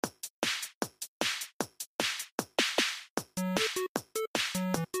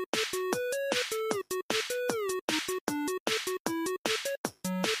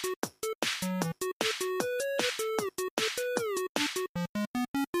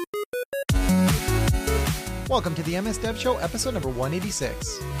Welcome to the MS Dev Show, episode number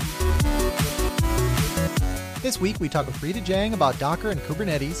 186. This week we talk with Rita Jang about Docker and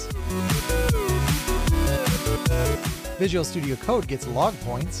Kubernetes. Visual Studio Code gets log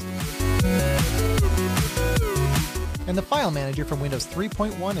points. And the file manager from Windows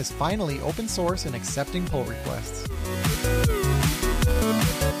 3.1 is finally open source and accepting pull requests.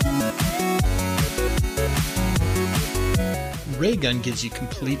 Raygun gives you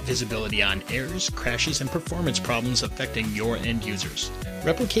complete visibility on errors, crashes, and performance problems affecting your end users.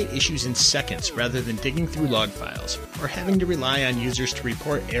 Replicate issues in seconds rather than digging through log files or having to rely on users to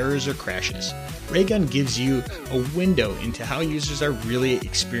report errors or crashes. Raygun gives you a window into how users are really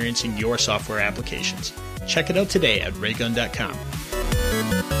experiencing your software applications. Check it out today at raygun.com.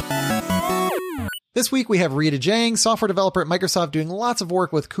 This week we have Rita Jang, software developer at Microsoft, doing lots of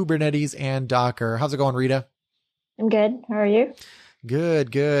work with Kubernetes and Docker. How's it going, Rita? I'm good. How are you?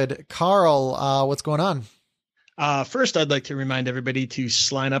 Good. Carl, what's going on? First, I'd like to remind everybody to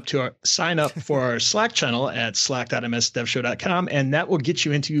sign up for our Slack channel at slack.msdevshow.com, and that will get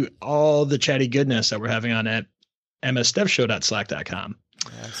you into all the chatty goodness that we're having on at msdevshow.slack.com.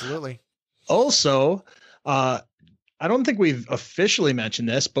 Absolutely. Also, I don't think we've officially mentioned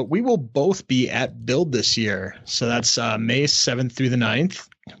this, but we will both be at Build this year. So that's May 7th through the 9th.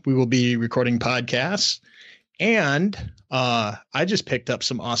 We will be recording podcasts. And I just picked up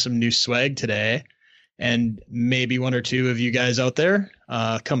some awesome new swag today, and maybe one or two of you guys out there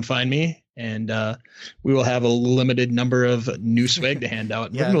come find me, and we will have a limited number of new swag to hand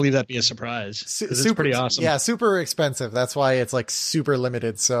out. Yeah. We're going to leave that be a surprise. It's pretty awesome. Yeah, super expensive. That's why it's like super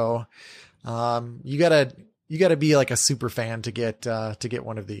limited. So you gotta be like a super fan to get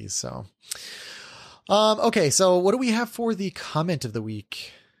one of these. So okay, so what do we have for the comment of the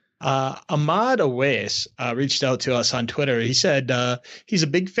week? Ahmad Awais reached out to us on Twitter. He said he's a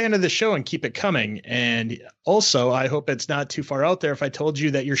big fan of the show and keep it coming. And also, I hope it's not too far out there if I told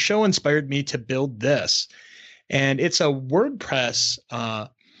you that your show inspired me to build this. And it's a WordPress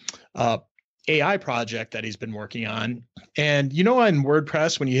AI project that he's been working on. And you know, on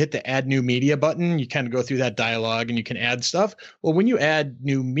WordPress, when you hit the add new media button, you kind of go through that dialogue and you can add stuff. Well, when you add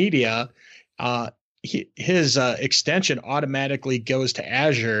new media, his extension automatically goes to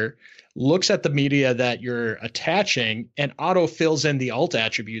Azure, looks at the media that you're attaching, and auto fills in the alt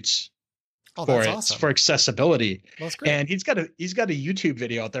attributes for it, awesome. For accessibility. Well, that's great. And he's got a YouTube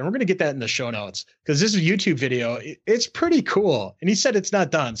video out there. We're going to get that in the show notes because this is a YouTube video. It's pretty cool. And he said it's not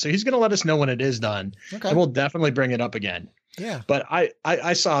done, so he's going to let us know when it is done. Okay. And we'll definitely bring it up again. Yeah. But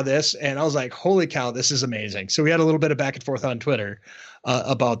I saw this and I was like, holy cow, this is amazing. So we had a little bit of back and forth on Twitter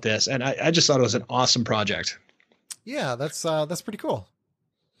about this. And I just thought it was an awesome project. Yeah, that's pretty cool.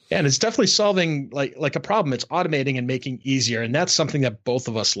 Yeah, and it's definitely solving like a problem. It's automating and making easier. And that's something that both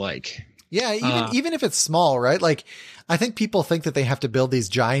of us like. Yeah, even if it's small, right? Like, I think people think that they have to build these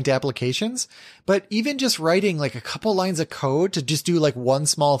giant applications, but even just writing like a couple lines of code to just do like one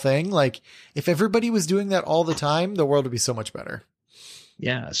small thing, like if everybody was doing that all the time, the world would be so much better.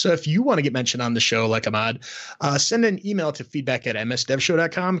 Yeah. So if you want to get mentioned on the show, like Ahmad, send an email to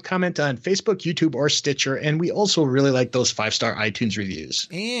feedback@msdevshow.com, comment on Facebook, YouTube, or Stitcher. And we also really like those 5-star iTunes reviews.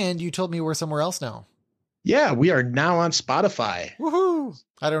 And you told me we're somewhere else now. Yeah, we are now on Spotify. Woohoo!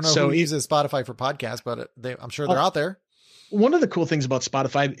 I don't know who uses Spotify for podcasts, but I'm sure they're out there. One of the cool things about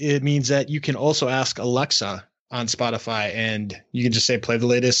Spotify, it means that you can also ask Alexa on Spotify, and you can just say, play the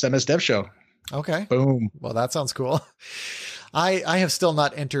latest MS Dev Show. Okay. Boom. Well, that sounds cool. I have still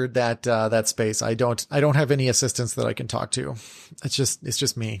not entered that space. I don't have any assistants that I can talk to. It's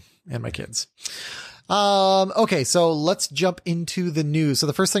just me and my kids. Okay, so let's jump into the news. So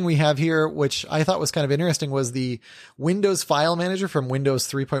the first thing we have here, which I thought was kind of interesting, was the Windows File Manager from Windows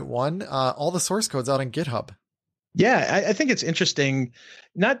 3.1. All the source code's out on GitHub. Yeah, I think it's interesting,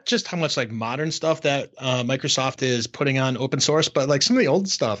 not just how much like modern stuff that Microsoft is putting on open source, but like some of the old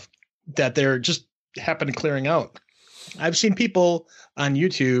stuff that they're just happen to clearing out. I've seen people on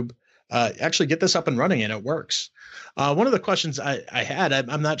YouTube actually get this up and running, and it works. One of the questions I had,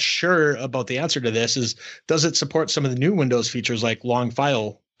 I'm not sure about the answer to this, is does it support some of the new Windows features like long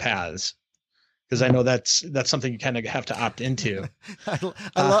file paths? Because I know that's something you kind of have to opt into.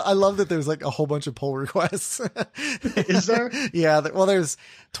 I love that there's like a whole bunch of pull requests. Is there? Yeah. Well, there's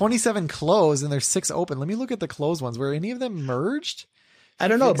 27 closed and there's 6 open. Let me look at the closed ones. Were any of them merged? I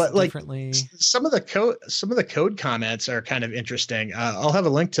don't know, but like some of the code comments are kind of interesting. I'll have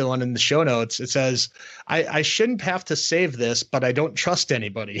a link to one in the show notes. It says, I shouldn't have to save this, but I don't trust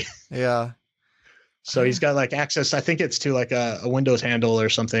anybody. Yeah. So he's got like access. I think it's to like a Windows handle or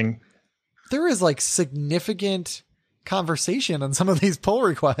something. There is like significant conversation on some of these pull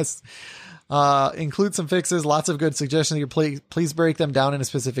requests. Include some fixes, lots of good suggestions. You please break them down into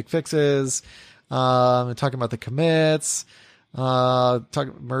specific fixes. Talking about the commits,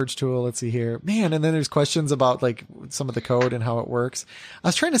 merge tool. Let's see here, man. And then there's questions about like some of the code and how it works. I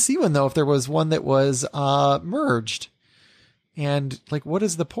was trying to see one though, if there was one that was, merged, and like, what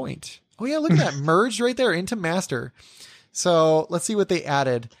is the point? Oh yeah, look at that merged right there into master. So let's see what they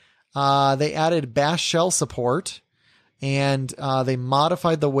added. They added bash shell support, and they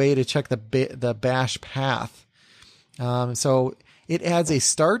modified the way to check the bash path. So it adds a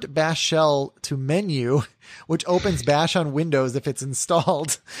start bash shell to menu, which opens bash on Windows if it's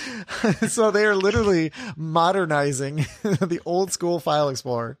installed. So they are literally modernizing the old school file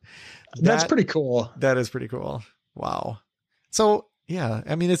explorer. That's pretty cool. That is pretty cool. Wow. So yeah,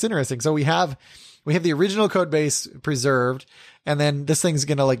 I mean, it's interesting. So we have the original code base preserved, and then this thing's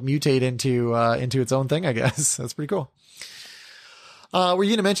going to like mutate into its own thing, I guess. That's pretty cool. Were you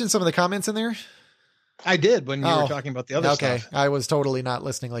going to mention some of the comments in there? I did when you were talking about the other stuff. Okay. I was totally not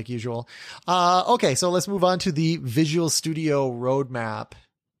listening like usual. Okay. So let's move on to the Visual Studio roadmap.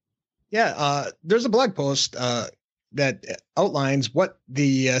 Yeah. There's a blog post, that outlines what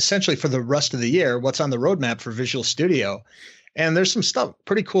essentially for the rest of the year, what's on the roadmap for Visual Studio. And there's some stuff,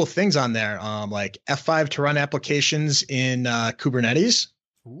 pretty cool things on there. Like F5 to run applications in, Kubernetes.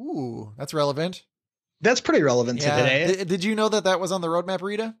 Ooh, that's relevant. That's pretty relevant to today. Did you know that was on the roadmap,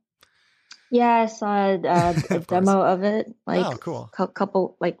 Rita? Yeah, I saw a demo of it like cool.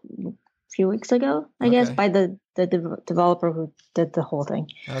 Couple like a few weeks ago, I guess, by the developer who did the whole thing.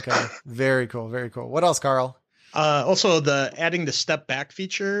 Okay, very cool, very cool. What else, Carl? Also, adding the step back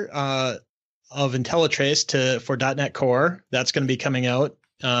feature of IntelliTrace for .NET Core, that's going to be coming out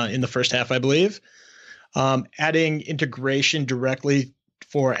in the first half, I believe. Adding integration directly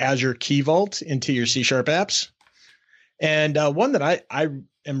for Azure Key Vault into your C# apps. And one that I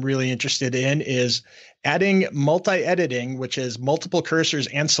am really interested in is adding multi-editing, which is multiple cursors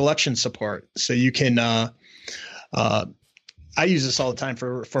and selection support. So you can, I use this all the time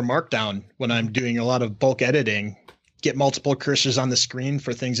for Markdown when I'm doing a lot of bulk editing, get multiple cursors on the screen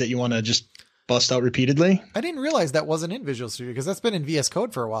for things that you want to just bust out repeatedly. I didn't realize that wasn't in Visual Studio because that's been in VS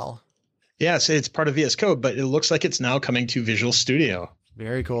Code for a while. Yes, it's part of VS Code, but it looks like it's now coming to Visual Studio.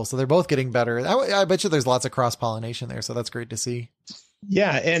 Very cool. So they're both getting better. I bet you there's lots of cross-pollination there, so that's great to see.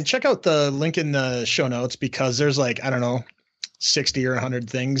 Yeah, and check out the link in the show notes because there's like, I don't know, 60 or 100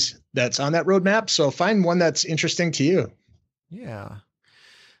 things that's on that roadmap. So find one that's interesting to you. Yeah.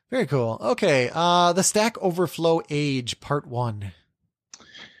 Very cool. Okay. The Stack Overflow Age Part 1.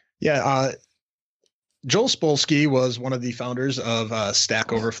 Yeah. Joel Spolsky was one of the founders of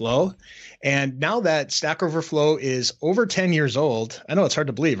Stack Overflow. And now that Stack Overflow is over 10 years old, I know it's hard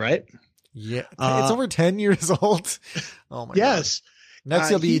to believe, right? Yeah. It's over 10 years old. Oh my yes. God. Next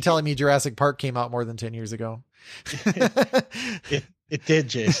you'll be telling me Jurassic Park came out more than 10 years ago. It did,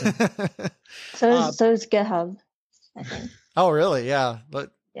 Jason. So is GitHub, I think. Oh, really? Yeah.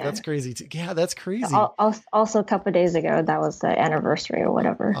 But that's crazy too. Yeah, that's crazy. Also a couple of days ago, that was the anniversary or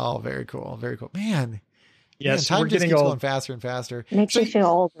whatever. Oh, very cool. Very cool. Man. Yes, time just keeps going faster and faster. Makes you feel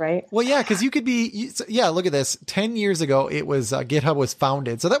old, right? Well, yeah, because you could be. Look at this. 10 years ago, it was GitHub was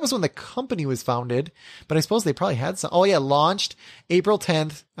founded. So that was when the company was founded. But I suppose they probably had some. Oh, yeah, launched April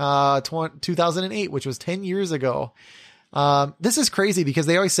 10th, 2008, which was 10 years ago. This is crazy because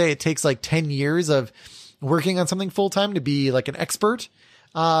they always say it takes like 10 years of working on something full time to be like an expert.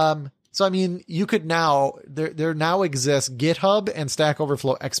 So, I mean, you could now, there now exists GitHub and Stack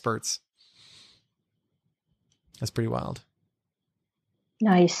Overflow experts. That's pretty wild.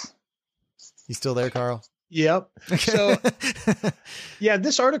 Nice. You still there, Carl? Yep. So, yeah,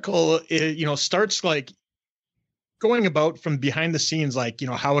 this article, starts like going about from behind the scenes, like,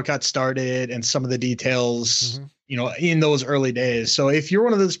 how it got started and some of the details, in those early days. So if you're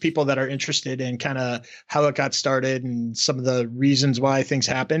one of those people that are interested in kind of how it got started and some of the reasons why things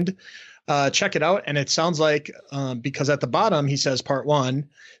happened, check it out. And it sounds like, because at the bottom, he says part 1,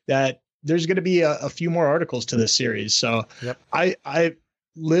 that there's going to be a few more articles to this series. So yep. I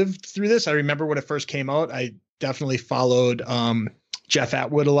lived through this. I remember when it first came out, I definitely followed Jeff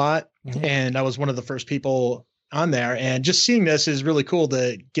Atwood a lot. Mm-hmm. And I was one of the first people on there. And just seeing this is really cool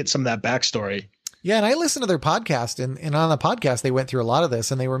to get some of that backstory. Yeah. And I listened to their podcast and on the podcast, they went through a lot of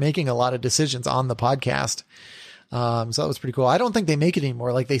this and they were making a lot of decisions on the podcast. So that was pretty cool. I don't think they make it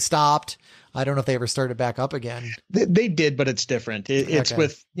anymore. Like they stopped. I don't know if they ever started back up again. They did, but it's different. It's okay.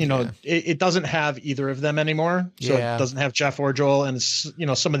 With, it doesn't have either of them anymore. So It doesn't have Jeff or Joel and,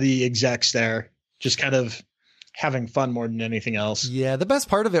 some of the execs there just kind of having fun more than anything else. Yeah, the best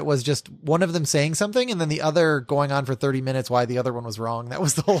part of it was just one of them saying something and then the other going on for 30 minutes why the other one was wrong. That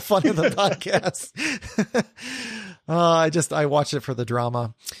was the whole fun of the podcast. I watched it for the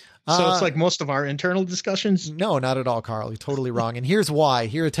drama. So it's like most of our internal discussions? No, not at all, Carl. You're totally wrong. And here's why.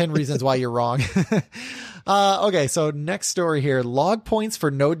 Here are 10 reasons why you're wrong. Okay, so next story here. Log points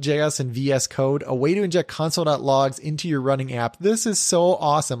for Node.js and VS Code, a way to inject console.logs into your running app. This is so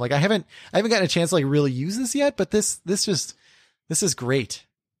awesome. Like I haven't gotten a chance to like really use this yet, but this is great.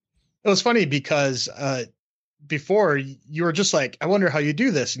 It was funny because before you were just like, I wonder how you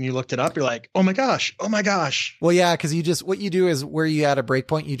do this. And you looked it up. You're like, oh my gosh. Well, yeah, because what you do is where you add a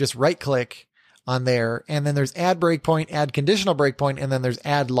breakpoint, you just right click on there. And then there's add breakpoint, add conditional breakpoint, and then there's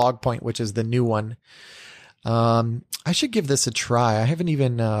add log point, which is the new one. I should give this a try. I haven't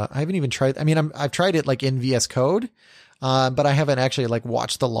even tried. I mean, I've tried it like in VS Code, but I haven't actually like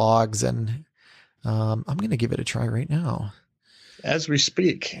watched the logs and, I'm going to give it a try right now. As we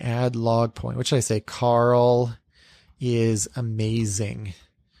speak. Add log point. What should I say? Carl is amazing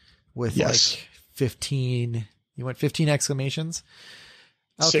with like 15. You want 15 exclamations?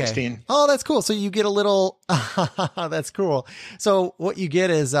 Okay. 16. Oh, that's cool. So you get a little, that's cool. So what you get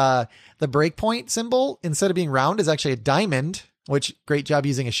is, the breakpoint symbol, instead of being round, is actually a diamond, which great job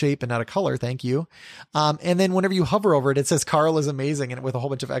using a shape and not a color. Thank you. And then whenever you hover over it, it says Carl is amazing and with a whole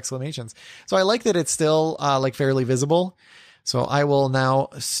bunch of exclamations. So I like that it's still, like fairly visible. So I will now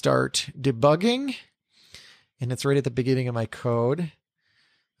start debugging, and it's right at the beginning of my code.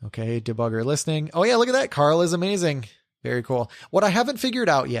 Okay. Debugger listening. Oh yeah. Look at that. Carl is amazing. Very cool. What I haven't figured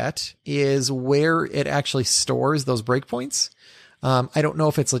out yet is where it actually stores those breakpoints. I don't know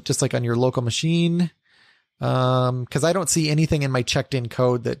if it's just like on your local machine. Cause I don't see anything in my checked in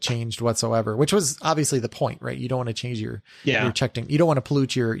code that changed whatsoever, which was obviously the point, right? You don't want to change your checked in. You don't want to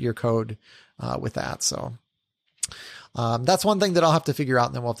pollute your code, with that. So, that's one thing that I'll have to figure out,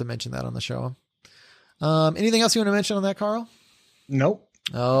 and then we'll have to mention that on the show. Anything else you want to mention on that, Carl? Nope.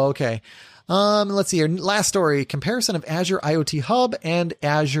 Okay. Let's see here. Last story, comparison of Azure IoT Hub and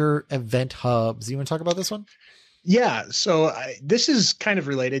Azure Event Hubs. You want to talk about this one? Yeah. So this is kind of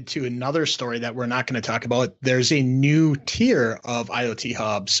related to another story that we're not going to talk about. There's a new tier of IoT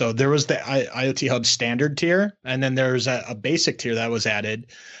Hub. So there was the IoT Hub standard tier, and then there's a basic tier that was added,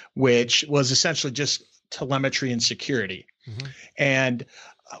 which was essentially just telemetry and security. Mm-hmm. And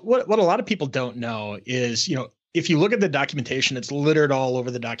what a lot of people don't know is, if you look at the documentation, it's littered all over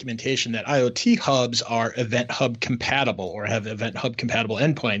the documentation that IoT hubs are Event Hub compatible or have Event Hub compatible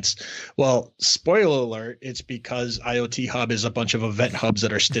endpoints. Well, spoiler alert, it's because IoT Hub is a bunch of Event Hubs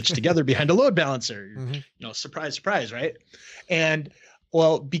that are stitched together behind a load balancer. Mm-hmm. Surprise, surprise, right? And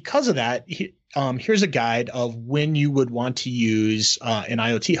well, because of that, here's a guide of when you would want to use an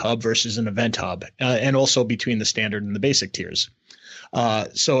IoT Hub versus an Event Hub, and also between the standard and the basic tiers.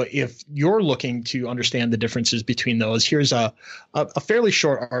 So if you're looking to understand the differences between those, here's a fairly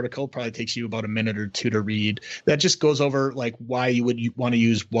short article, probably takes you about a minute or two to read, that just goes over like why you would want to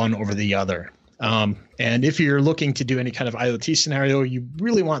use one over the other. And if you're looking to do any kind of IoT scenario, you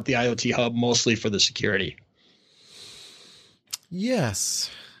really want the IoT Hub mostly for the security. Yes.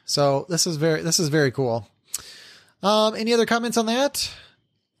 So this is very cool. Any other comments on that?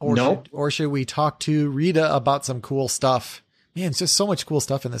 Or should we talk to Rita about some cool stuff? Man, it's just so much cool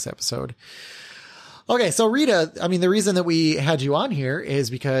stuff in this episode. Okay, so Rita, I mean, the reason that we had you on here is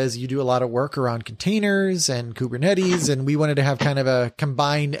because you do a lot of work around containers and Kubernetes, and we wanted to have kind of a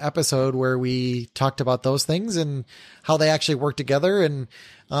combined episode where we talked about those things and how they actually work together. And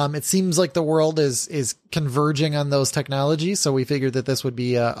it seems like the world is converging on those technologies, so we figured that this would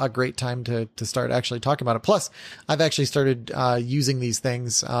be a great time to start actually talking about it. Plus, I've actually started using these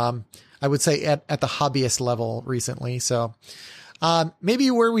things. I would say at the hobbyist level recently. So, maybe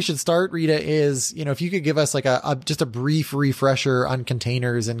where we should start, Rita, is, if you could give us like just a brief refresher on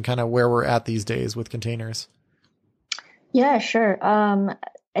containers and kind of where we're at these days with containers. Yeah, sure.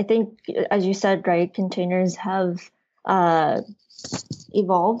 I think, as you said, right, containers have,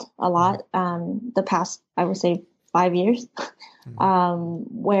 evolved a lot, the past, I would say 5 years,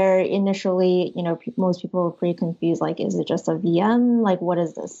 where initially, most people were pretty confused. Like, is it just a VM? Like, what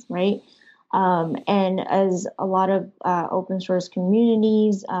is this? Right. And as a lot of open source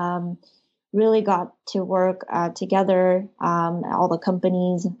communities really got to work together, all the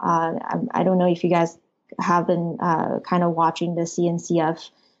companies, I don't know if you guys have been kind of watching the CNCF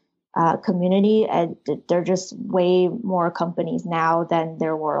community, and there are just way more companies now than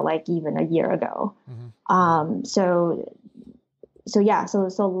there were like even a year ago. Mm-hmm. So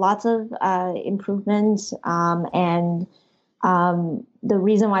lots of improvements, and The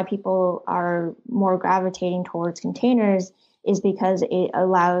reason why people are more gravitating towards containers is because it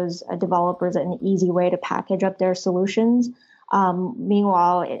allows developers an easy way to package up their solutions.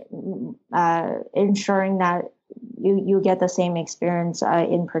 Meanwhile, ensuring that you get the same experience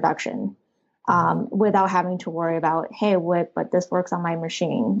in production without having to worry about, hey, but this works on my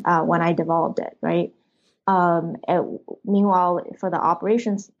machine when I developed it, right? Meanwhile, for the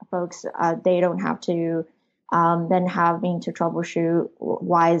operations folks, they don't have to then having to troubleshoot,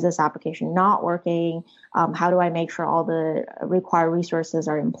 why is this application not working? How do I make sure all the required resources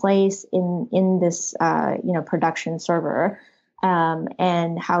are in place in this production server?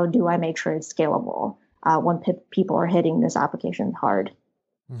 And how do I make sure it's scalable when people are hitting this application hard?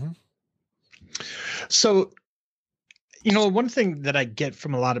 Mm-hmm. So, one thing that I get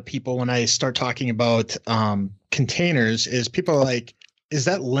from a lot of people when I start talking about containers is people are like, is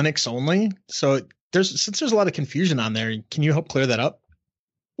that Linux only? So since there's a lot of confusion on there, can you help clear that up?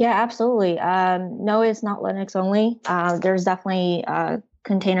 Yeah, absolutely. No, it's not Linux only. There's definitely a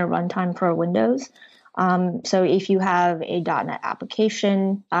container runtime for Windows. So if you have a .NET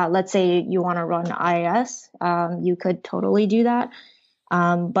application, let's say you want to run IIS, you could totally do that.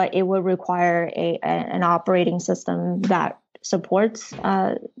 But it would require an operating system that supports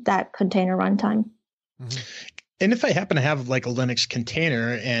that container runtime. Mm-hmm. And if I happen to have like a Linux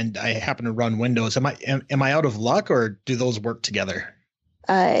container and I happen to run Windows, am I out of luck, or do those work together?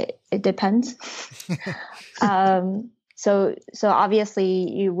 It depends. So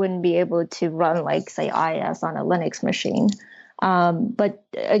obviously you wouldn't be able to run like, say, IIS on a Linux machine. But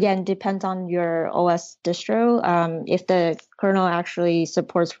again, depends on your OS distro. If the kernel actually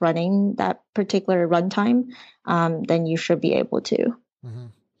supports running that particular runtime, then you should be able to. Mm-hmm.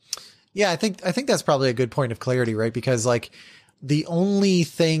 Yeah, I think that's probably a good point of clarity, right? Because like the only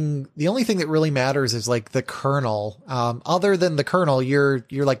thing that really matters is like the kernel. Other than the kernel, you're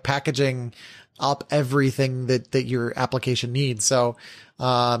like packaging up everything that your application needs. So,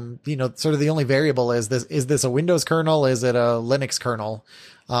 sort of the only variable is this a Windows kernel? Is it a Linux kernel?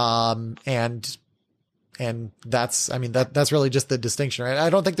 And that's really just the distinction, right? I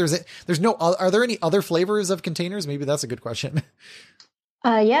don't think are there any other flavors of containers? Maybe that's a good question.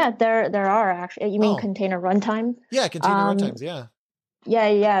 Yeah, there are actually. You mean container runtime? Yeah, container runtimes. Yeah.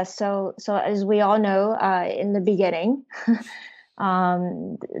 Yeah. So as we all know, in the beginning,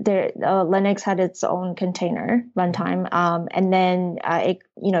 Linux had its own container runtime, and then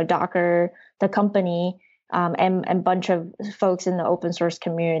Docker, the company, and a bunch of folks in the open source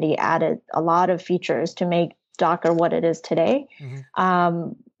community added a lot of features to make Docker what it is today.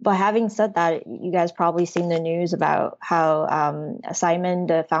 Mm-hmm. But having said that, you guys probably seen the news about how Simon,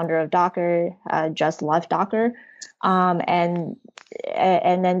 the founder of Docker, just left Docker, and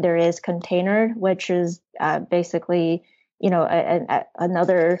then there is container, which is basically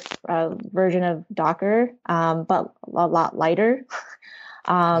another version of Docker, but a lot lighter.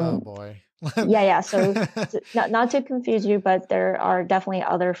 Oh boy. Yeah. So not to confuse you, but there are definitely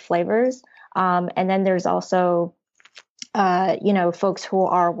other flavors, and then there's also folks who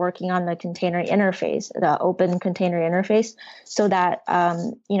are working on the container interface, the open container interface, so that,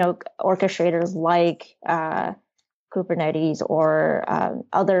 orchestrators like Kubernetes or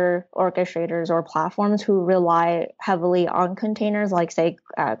other orchestrators or platforms who rely heavily on containers, like, say,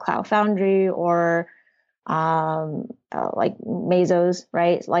 Cloud Foundry or like Mesos,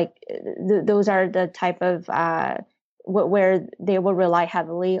 right? Like those are the type of where they will rely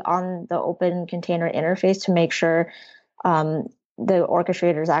heavily on the open container interface to make sure the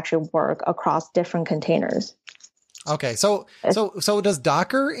orchestrators actually work across different containers. Okay, so does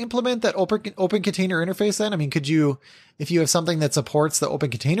Docker implement that open container interface then? I mean, could you, if you have something that supports the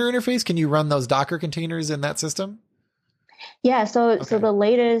open container interface, can you run those Docker containers in that system? Yeah, so the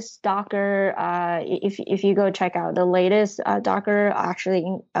latest Docker, if you go check out the latest Docker,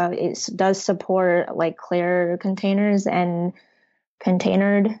 actually it does support like Clear containers and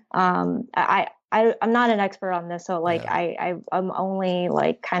containered. I'm not an expert on this, so like I'm only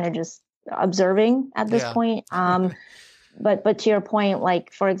like kind of just observing at this point. But to your point,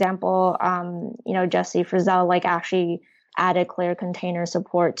 like for example, Jesse Frizzell like actually added Clear container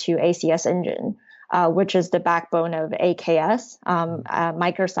support to ACS Engine, which is the backbone of AKS,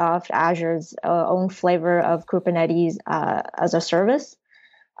 Microsoft Azure's own flavor of Kubernetes as a service.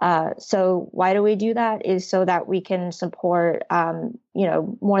 So why do we do that? Is so that we can support,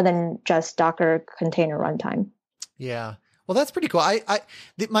 more than just Docker container runtime. Yeah. Well, that's pretty cool.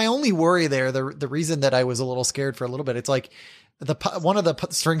 My only worry there, the reason that I was a little scared for a little bit, it's like, one of the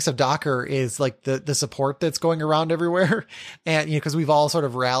strengths of Docker is like the support that's going around everywhere. And, you know, cause we've all sort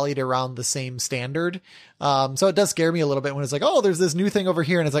of rallied around the same standard. So it does scare me a little bit when it's like, oh, there's this new thing over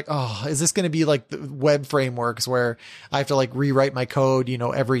here. And it's like, oh, is this going to be like the web frameworks where I have to like rewrite my code, you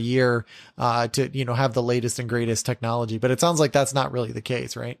know, every year, to, you know, have the latest and greatest technology, but it sounds like that's not really the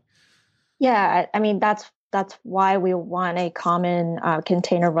case, right? Yeah. I mean, that's why we want a common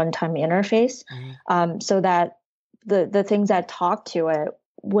container runtime interface, so that the things that talk to it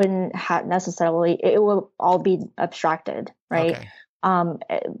wouldn't necessarily, it will all be abstracted, right? Okay.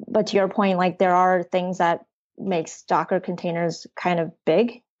 But to your point, like there are things that makes Docker containers kind of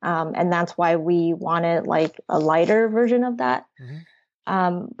big, and that's why we wanted like a lighter version of that.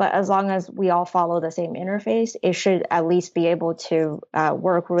 But as long as we all follow the same interface, it should at least be able to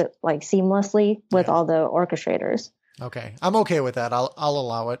work with like seamlessly with all the orchestrators. Okay, I'm okay with that. I'll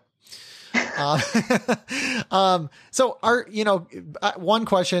allow it. So one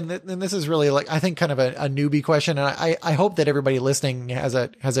question, and this is really like, I think kind of a newbie question. And I hope that everybody listening has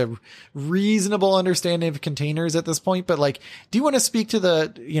a reasonable understanding of containers at this point, but like, do you want to speak to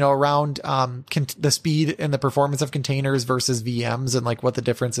the, around, the speed and the performance of containers versus VMs and like what the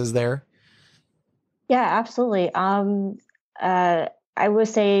difference is there? Yeah, absolutely. I would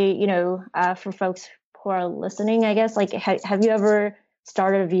say, for folks who are listening, I guess, like, have you ever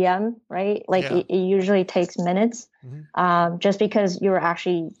start a VM, right? Like it usually takes minutes, just because you're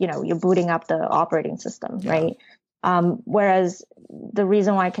actually, you're booting up the operating system, right? Whereas the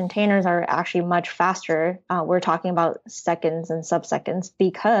reason why containers are actually much faster, we're talking about seconds and sub-seconds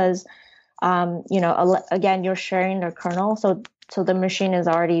because, again, you're sharing the kernel. So the machine is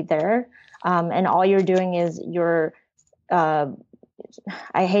already there. And all you're doing is I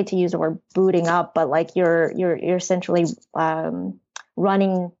hate to use the word booting up, but like you're essentially,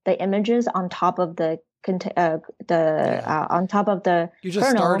 running the images on top of on top of the you're just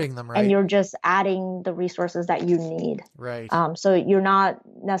kernel, starting them, right? And you're just adding the resources that you need, right? So you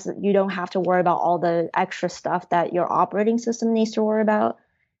don't have to worry about all the extra stuff that your operating system needs to worry about,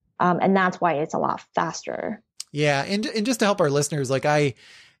 and that's why it's a lot faster. Yeah, and just to help our listeners, like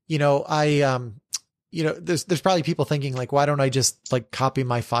there's probably people thinking like, why don't I just like copy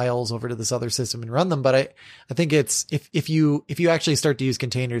my files over to this other system and run them? But I think it's, if you actually start to use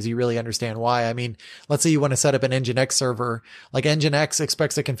containers, you really understand why. I mean, let's say you want to set up an Nginx server, like Nginx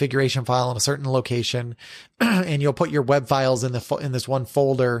expects a configuration file in a certain location, and you'll put your web files in this one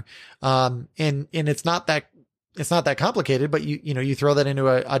folder. And it's not that complicated, but you throw that into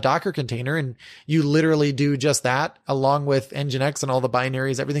a Docker container and you literally do just that along with Nginx and all the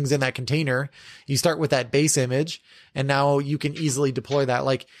binaries, everything's in that container. You start with that base image and now you can easily deploy that.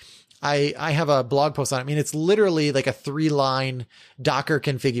 Like I have a blog post on it. I mean, it's literally like a 3-line Docker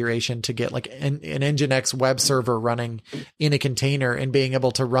configuration to get like an Nginx web server running in a container and being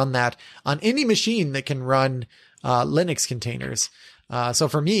able to run that on any machine that can run Linux containers. So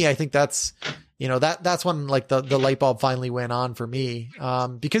for me, I think that's when like the light bulb finally went on for me.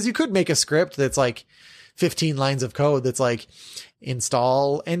 Because you could make a script that's like 15 lines of code that's like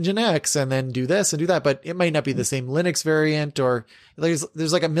install Nginx and then do this and do that, but it might not be the same Linux variant, or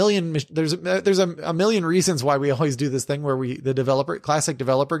there's like a million reasons why we always do this thing where the classic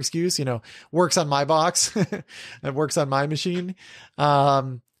developer excuse, works on my box. It works on my machine.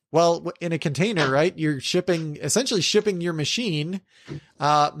 Well, in a container, right? You're essentially shipping your machine,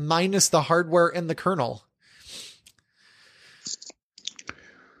 minus the hardware and the kernel.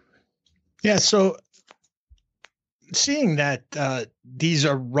 Yeah. So seeing that, these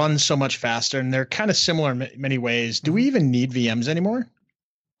are run so much faster and they're kind of similar in many ways, do we even need VMs anymore?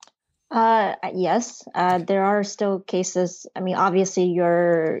 Yes. There are still cases. I mean, obviously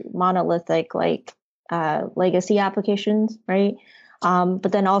your monolithic, like, legacy applications, right?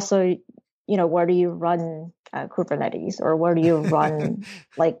 But then also, where do you run Kubernetes, or where do you run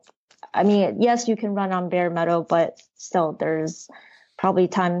yes, you can run on bare metal, but still there's probably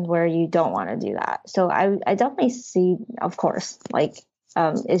times where you don't want to do that. So I definitely see, of course, like,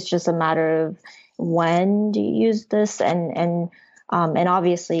 it's just a matter of when do you use this, and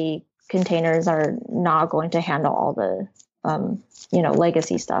obviously containers are not going to handle all the,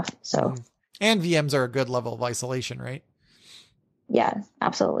 legacy stuff. So, and VMs are a good level of isolation, right? Yeah,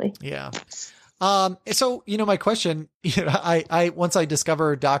 absolutely. Yeah. So, my question, I once I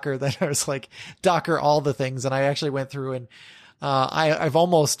discovered Docker, that I was like, Docker all the things. And I actually went through and, I've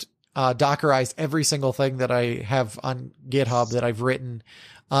almost, Dockerized every single thing that I have on GitHub that I've written.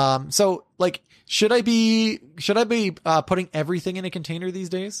 So like, should I be putting everything in a container these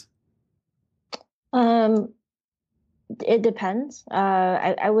days? It depends.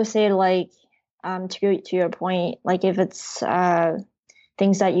 I would say like, to your point, like if it's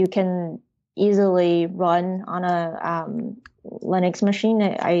things that you can easily run on a Linux machine,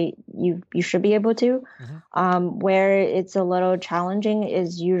 you should be able to. Where it's a little challenging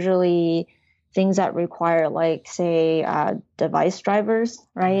is usually things that require, like, say, device drivers,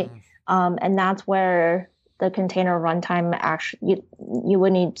 right? And that's where the container runtime actually you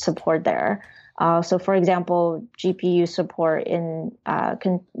would need support there. So, for example, GPU support in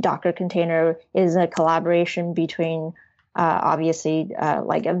Docker container is a collaboration between obviously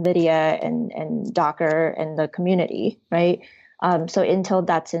like NVIDIA and Docker and the community, right? So until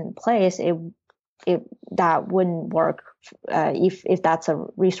that's in place, that wouldn't work if that's a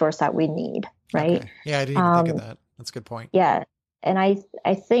resource that we need, right? Okay. Yeah, I didn't even think of that. That's a good point. Yeah, and I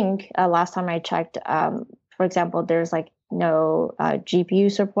think last time I checked, for example, there's like no GPU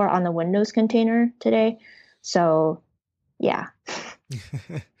support on the Windows container today. So, yeah.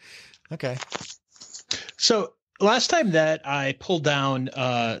 Okay. So last time that I pulled down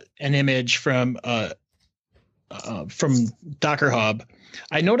an image from Docker Hub,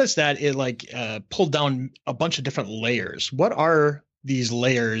 I noticed that it pulled down a bunch of different layers. What are these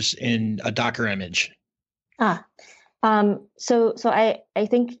layers in a Docker image? So I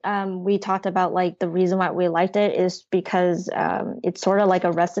think we talked about, like, the reason why we liked it is because it's sort of like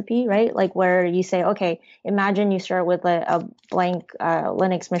a recipe, right? Like where you say, okay, imagine you start with a blank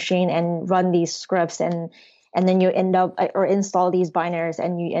Linux machine and run these scripts, and then you end up or install these binaries,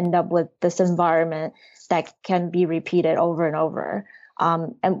 and you end up with this environment that can be repeated over and over.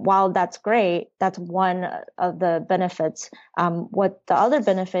 And while that's great, that's one of the benefits. What the other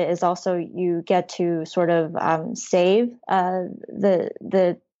benefit is also, you get to sort of save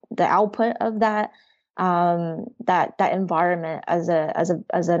the output of that environment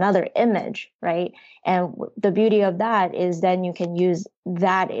as another image, right? And the beauty of that is then you can use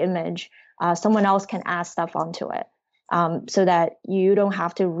that image. Someone else can add stuff onto it, so that you don't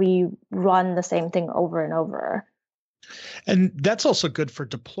have to rerun the same thing over and over. And that's also good for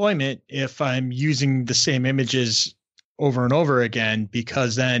deployment if I'm using the same images over and over again,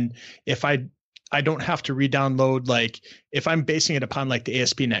 because then if I don't have to re-download, like if I'm basing it upon like the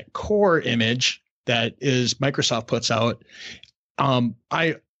ASP.NET Core image that is Microsoft puts out,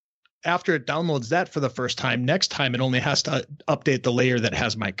 after it downloads that for the first time, next time it only has to update the layer that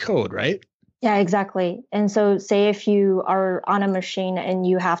has my code, right? Yeah, exactly. And so say if you are on a machine and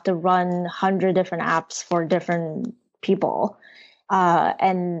you have to run 100 different apps for different people,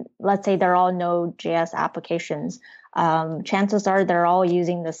 and let's say they're all Node.js applications, chances are they're all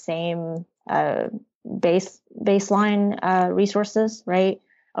using the same baseline resources, right?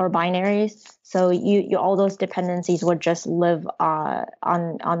 Or binaries. So you all those dependencies would just live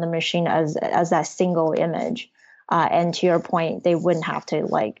on the machine as that single image. And to your point, they wouldn't have to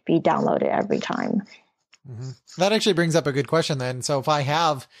like be downloaded every time. Mm-hmm. That actually brings up a good question then. So if I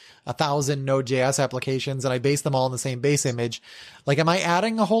have 1,000 Node.js applications and I base them all in the same base image, like, am I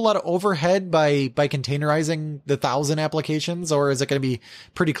adding a whole lot of overhead by containerizing the 1,000 applications, or is it going to be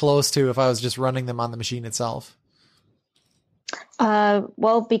pretty close to if I was just running them on the machine itself?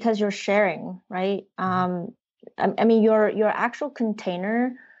 Well, because you're sharing, right? I mean, your actual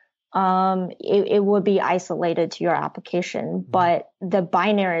container, it would be isolated to your application, but the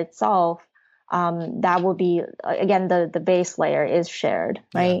binary itself, that will be, again, the base layer is shared,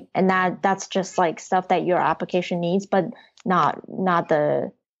 right? Yeah. And that's just like stuff that your application needs, but not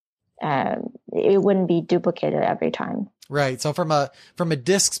the, it wouldn't be duplicated every time. Right. So from a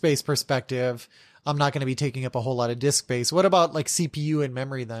disk space perspective, I'm not going to be taking up a whole lot of disk space. What about like CPU and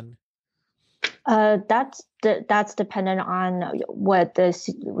memory then? That's dependent on what the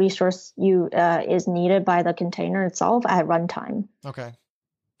resource is needed by the container itself at runtime. Okay.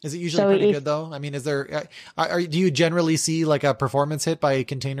 Is it usually pretty good though? I mean, is there, do you generally see like a performance hit by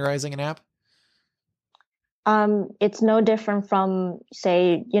containerizing an app? It's no different from,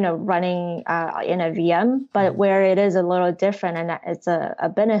 say, running in a VM, but where it is a little different and it's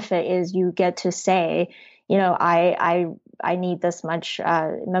a benefit is you get to say, I need this much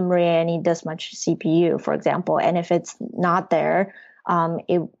memory, I need this much CPU, for example. And if it's not there,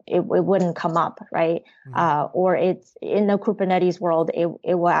 it wouldn't come up, right? Mm-hmm. Or it's in the Kubernetes world,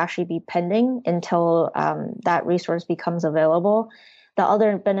 it will actually be pending until that resource becomes available. The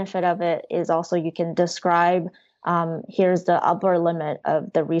other benefit of it is also you can describe, here's the upper limit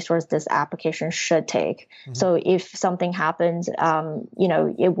of the resource this application should take. Mm-hmm. So if something happens,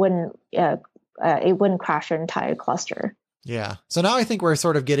 it wouldn't crash your entire cluster. Yeah. So now I think we're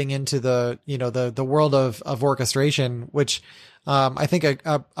sort of getting into the world of orchestration, which I think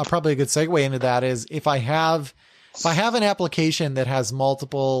probably a good segue into that is if I have if I have an application that has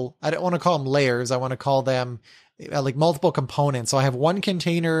multiple, I don't want to call them layers. I want to call them like multiple components. So I have one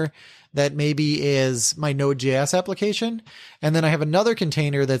container that maybe is my Node.js application. And then I have another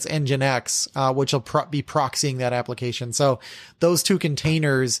container that's Nginx, which will be proxying that application. So those two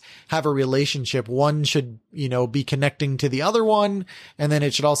containers have a relationship. One should, be connecting to the other one, and then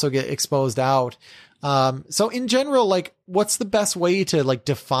it should also get exposed out. So in general, like, what's the best way to like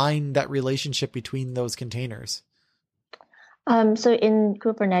define that relationship between those containers? So in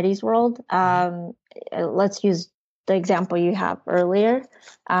Kubernetes world, let's use the example you have earlier,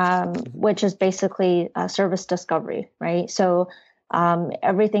 which is basically service discovery, right? So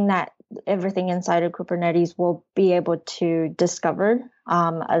everything inside of Kubernetes will be able to discover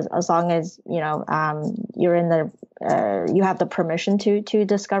as long as you're in you have the permission to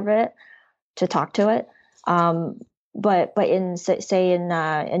discover it, to talk to it. But in say in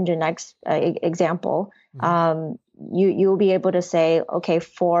Nginx example, you'll be able to say, okay,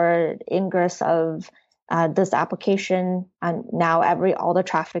 for ingress of this application, and now all the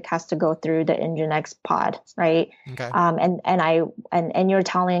traffic has to go through the Nginx pod, right? Okay. And you're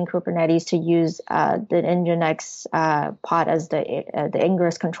telling Kubernetes to use the Nginx pod as the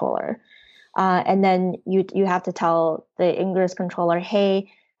ingress controller, and then you have to tell the ingress controller,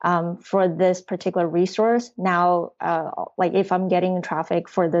 hey, for this particular resource, now, like if I'm getting traffic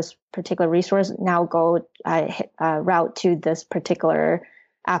for this particular resource, now go route to this particular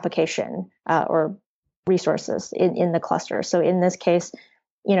application or resources in the cluster. So in this case,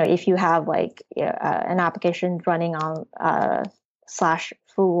 if you have like an application running on /foo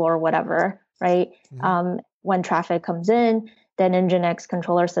or whatever, right? Mm-hmm. When traffic comes in, then Nginx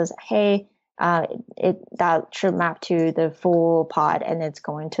controller says, hey, that should map to the full pod, and it's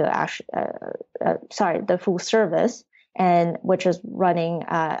going to the full service, and which is running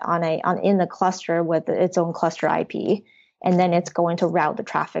in the cluster with its own cluster IP, and then it's going to route the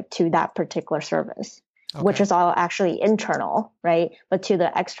traffic to that particular service, which is all actually internal, right? But to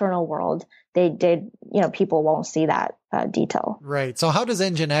the external world, people won't see that detail. Right. So how does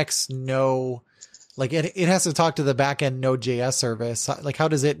Nginx know? Like it has to talk to the backend Node.js service. Like, how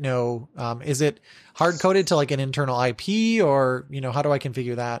does it know? Is it hard coded to like an internal IP, or, how do I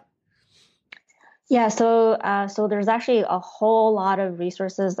configure that? Yeah. So there's actually a whole lot of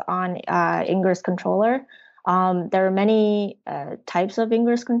resources on Ingress controller. There are many types of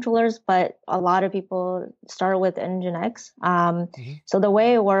Ingress controllers, but a lot of people start with Nginx. So the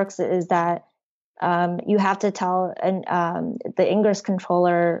way it works is that you have to tell the Ingress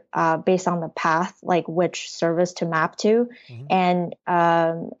controller based on the path, like which service to map to, and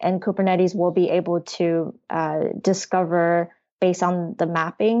Kubernetes will be able to discover based on the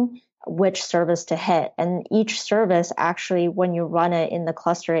mapping which service to hit. And each service, actually, when you run it in the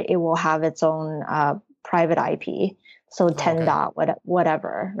cluster, it will have its own private IP. So 10 dot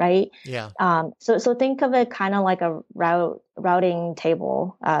whatever, right? Yeah. So think of it kind of like a routing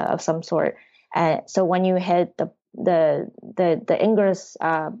table of some sort. So when you hit the Ingress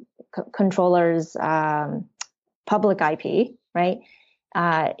controller's public IP, right?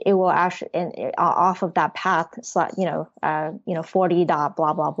 It will actually off of that path, 40 dot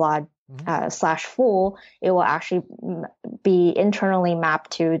blah blah blah /full. It will actually be internally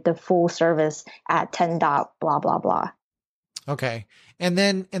mapped to the full service at 10 dot blah blah blah. Okay, and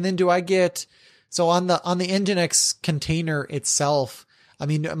then do I get on the Nginx container itself? I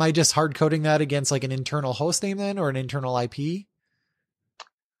mean, am I just hard coding that against like an internal host name then, or an internal IP?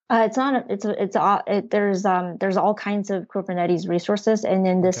 It's not. There's all kinds of Kubernetes resources, and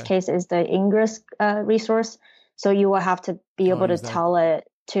in this case, is the Ingress resource. So you will have to be able to tell it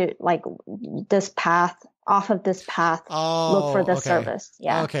to like this path. Off of this path, look for this service.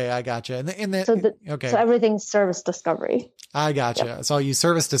 Yeah. Okay, I gotcha. So everything's service discovery. I gotcha. Yep. So I'll use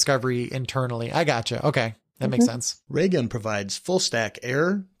service discovery internally. I gotcha. Okay. That makes sense. Raygun provides full stack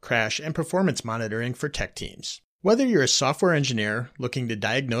error, crash, and performance monitoring for tech teams. Whether you're a software engineer looking to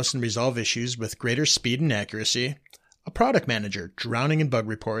diagnose and resolve issues with greater speed and accuracy, a product manager drowning in bug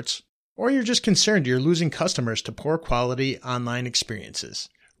reports, or you're just concerned you're losing customers to poor quality online experiences,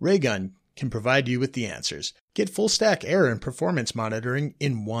 Raygun can provide you with the answers. Get full stack error and performance monitoring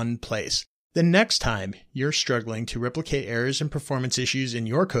in one place. The next time you're struggling to replicate errors and performance issues in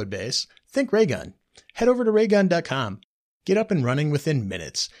your codebase, think Raygun. Head over to raygun.com, get up and running within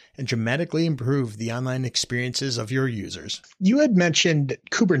minutes, and dramatically improve the online experiences of your users. You had mentioned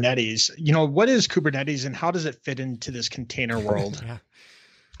Kubernetes. What is Kubernetes and how does it fit into this container world?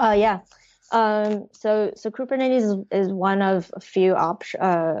 So Kubernetes is one of a few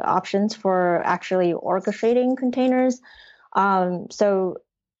options for actually orchestrating containers. So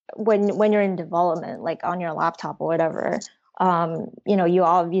when you're in development, like on your laptop or whatever, you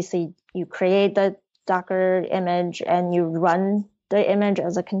obviously you create the Docker image and you run the image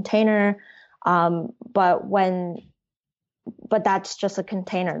as a container. But that's just a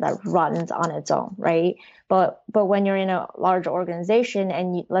container that runs on its own, right? But when you're in a large organization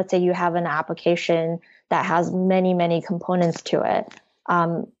and let's say you have an application that has many, many components to it,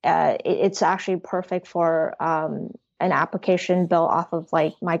 it's actually perfect for an application built off of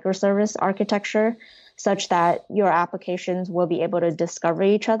like microservice architecture, such that your applications will be able to discover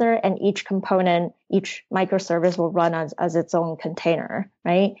each other, and each component, each microservice will run as its own container,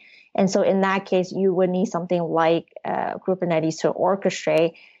 right? And so in that case, you would need something like Kubernetes to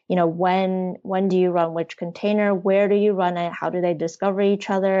orchestrate, when do you run which container, where do you run it, how do they discover each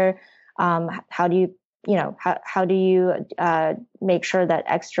other, how do you make sure that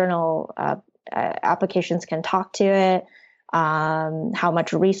external applications can talk to it, how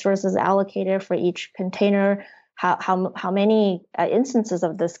much resources allocated for each container, how many instances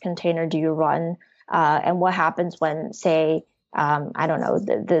of this container do you run, and what happens when, say, I don't know,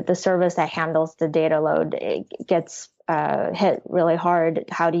 the service that handles the data load, it gets hit really hard.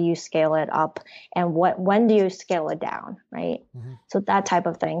 How do you scale it up, and when do you scale it down, right? Mm-hmm. So that type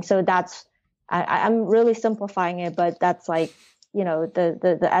of thing. So that's I'm really simplifying it, but that's like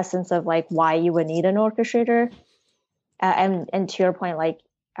the essence of like why you would need an orchestrator. And to your point, like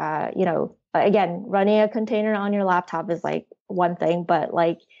again, running a container on your laptop is like one thing, but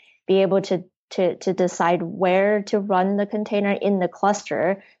like be able to decide where to run the container in the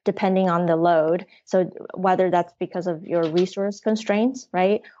cluster, depending on the load. So whether that's because of your resource constraints,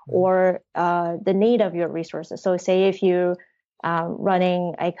 right, or the need of your resources. So say if you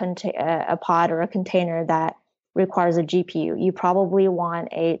running a pod or a container that requires a GPU, you probably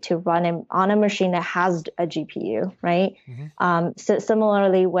want to run on a machine that has a GPU, right? Mm-hmm. So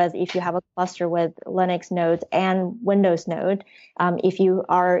similarly, with if you have a cluster with Linux nodes and Windows node, if you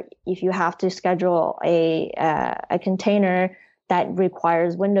have to schedule a container that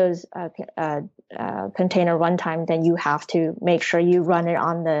requires Windows container runtime, then you have to make sure you run it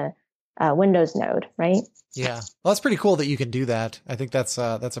on the Windows node, right? Yeah, well, that's pretty cool that you can do that. I think that's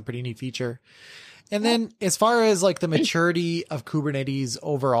a pretty neat feature. And then as far as like the maturity of Kubernetes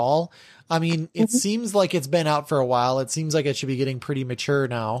overall, I mean, it seems like it's been out for a while. It seems like it should be getting pretty mature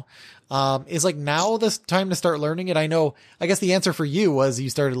now. Is like now this time to start learning it? I guess the answer for you was you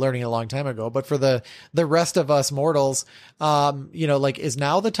started learning a long time ago, but for the rest of us mortals, like is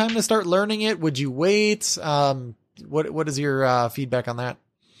now the time to start learning it? Would you wait? What is your feedback on that?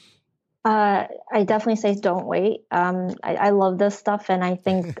 I definitely say don't wait. I love this stuff, and I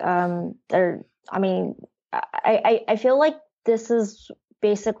think I feel like this is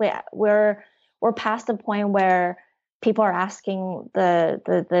basically we're past the point where people are asking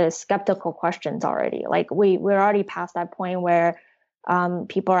the skeptical questions already. Like we're already past that point where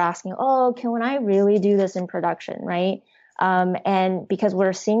people are asking, oh, can I really do this in production, right? And because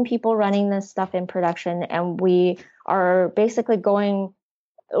we're seeing people running this stuff in production, and we are basically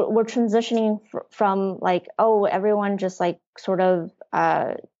we're transitioning from like, oh, everyone just like sort of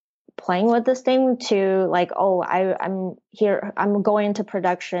playing with this thing to like, oh, I'm here, I'm going to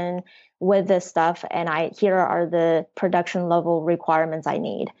production with this stuff, and here are the production level requirements I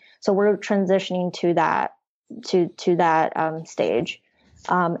need. So we're transitioning to that stage,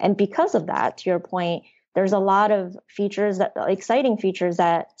 and because of that, to your point, there's a lot of features exciting features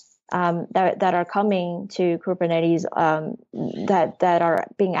that are coming to Kubernetes that are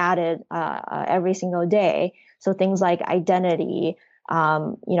being added every single day. So things like identity,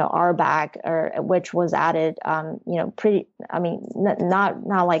 RBAC, which was added, not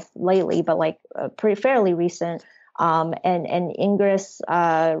like lately, but like fairly recent, and Ingress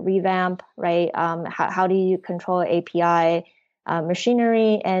revamp, right? How do you control API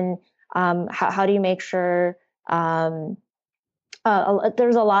machinery, and how do you make sure there's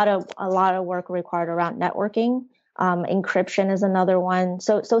a lot of work required around networking. Encryption is another one.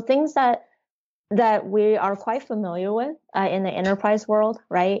 So things that we are quite familiar with in the enterprise world,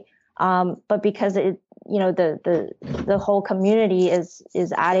 right? But because the whole community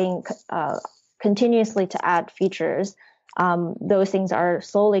is adding continuously to add features, those things are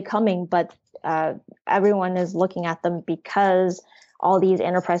slowly coming, but everyone is looking at them because all these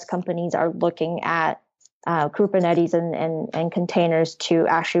enterprise companies are looking at Kubernetes and containers to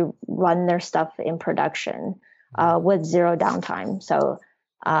actually run their stuff in production with zero downtime. So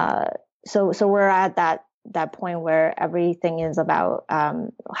we're at that point where everything is about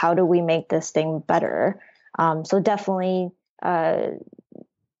how do we make this thing better. So definitely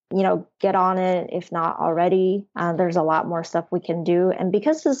get on it if not already. There's a lot more stuff we can do, and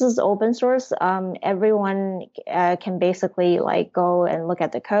because this is open source, everyone can basically like go and look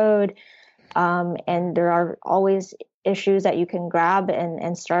at the code, and there are always issues that you can grab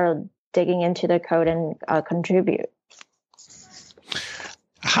and start digging into the code and contribute.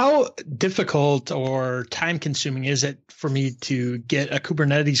 How difficult or time consuming is it for me to get a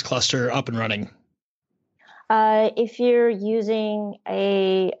Kubernetes cluster up and running? If you're using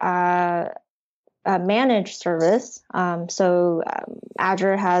a managed service,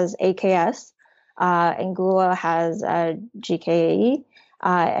 Azure has AKS, and Google has GKE,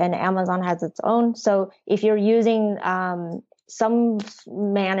 and Amazon has its own. So if you're using some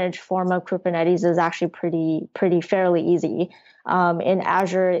managed form of Kubernetes, is actually pretty fairly easy. In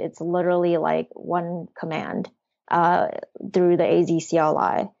Azure, it's literally like one command through the AZ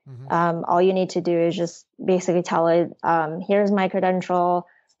CLI. Mm-hmm. All you need to do is just basically tell it, here's my credential,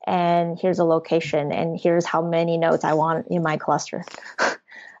 and here's a location, and here's how many nodes I want in my cluster.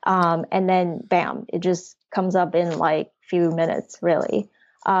 And then bam, it just comes up in like few minutes, really.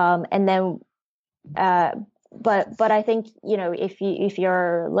 And then, but I think, if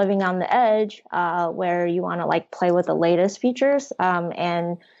you're living on the edge, where you want to like play with the latest features,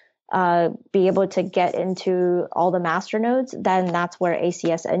 and be able to get into all the master nodes, then that's where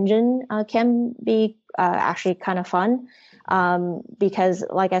ACS Engine can be actually kind of fun. Because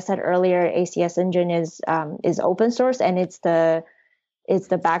like I said earlier, ACS Engine is open source, and it's the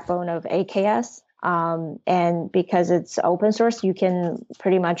backbone of AKS. And because it's open source, you can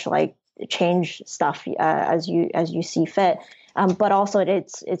pretty much like change stuff as you see fit. But also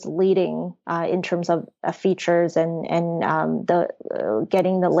it's leading in terms of features and the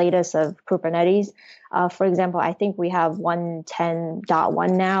getting the latest of Kubernetes. For example, I think we have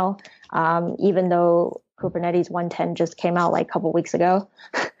 110.1 now, even though Kubernetes 110 just came out like a couple weeks ago.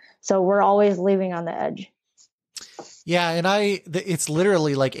 So we're always living on the edge. Yeah, and it's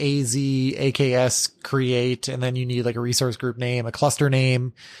literally like AZ, AKS, create, and then you need like a resource group name, a cluster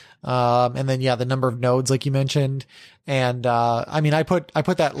name, and then the number of nodes like you mentioned. And I put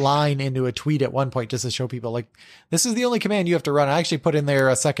that line into a tweet at one point just to show people like this is the only command you have to run. I actually put in there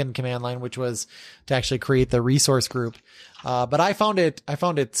a second command line, which was to actually create the resource group. But I found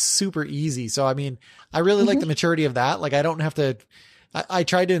it super easy. So I really like the maturity of that. Like I don't have to. I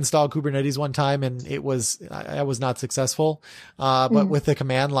tried to install Kubernetes one time and I was not successful. But with the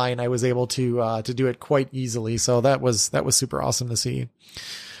command line, I was able to do it quite easily. So that was super awesome to see.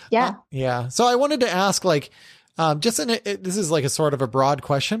 Yeah. Yeah. So I wanted to ask this is like a sort of a broad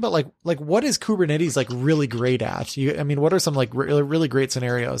question, but like what is Kubernetes like really great at? What are some like really great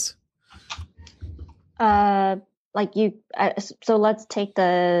scenarios? So let's take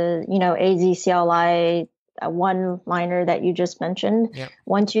the, AZ CLI one-liner that you just mentioned. Yeah.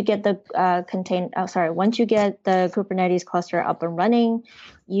 Once you get the Kubernetes cluster up and running,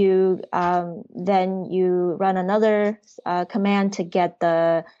 then you run another command to get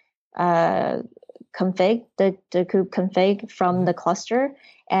the config, the kube config from the cluster,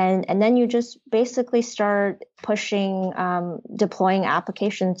 and then you just basically start pushing, deploying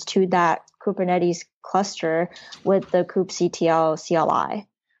applications to that Kubernetes cluster with the kubectl CLI.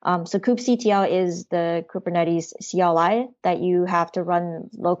 So kubectl is the Kubernetes CLI that you have to run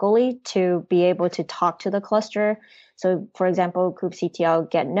locally to be able to talk to the cluster. So, for example, kubectl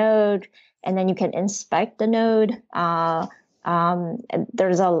get node, and then you can inspect the node. And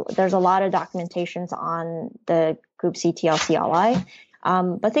there's a lot of documentations on the kubectl CLI.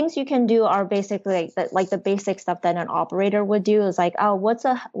 But things you can do are basically like the basic stuff that an operator would do is like, oh, what's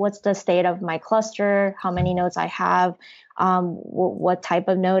the state of my cluster? How many nodes I have? What type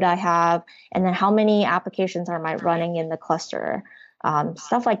of node I have? And then how many applications are I running in the cluster?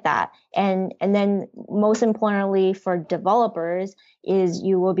 Stuff like that. And then most importantly for developers is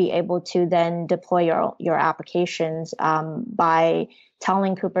you will be able to then deploy your applications by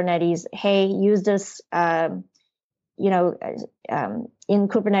telling Kubernetes, hey, use this. In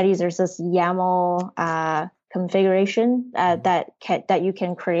Kubernetes, there's this YAML configuration that you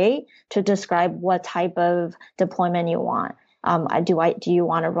can create to describe what type of deployment you want. Do you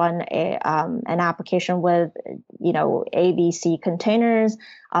want to run an application with ABC containers?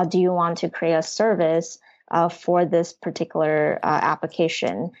 Do you want to create a service for this particular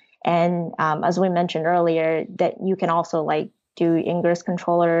application? And as we mentioned earlier, that you can also do ingress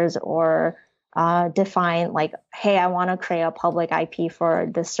controllers or define hey, I want to create a public IP for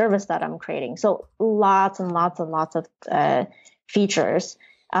the service that I'm creating. So lots and lots and lots of features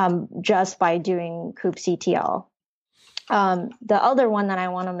just by doing kubectl. The other one that I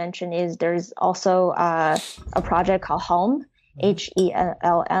want to mention is there's also a project called Helm,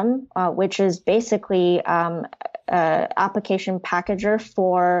 HELM, which is basically application packager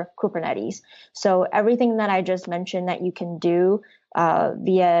for Kubernetes. So everything that I just mentioned that you can do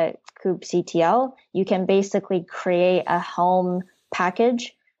via kubectl, you can basically create a Helm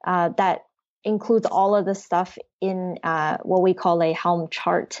package that includes all of the stuff in what we call a Helm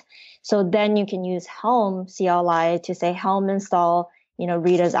chart. So then you can use Helm CLI to say Helm install,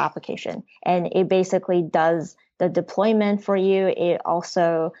 Rita's application, and it basically does the deployment for you. It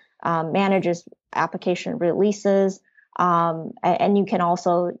also manages application releases, and you can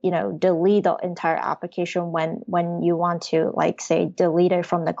also, delete the entire application when you want to, like, say, delete it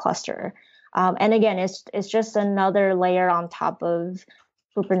from the cluster. And again, it's just another layer on top of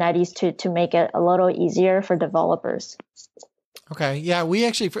Kubernetes to make it a little easier for developers. Okay. Yeah. We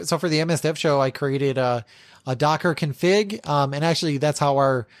actually, so for the MS Dev Show, I created a Docker config. And actually that's how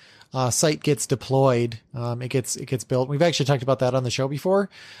our site gets deployed. It gets built. We've actually talked about that on the show before.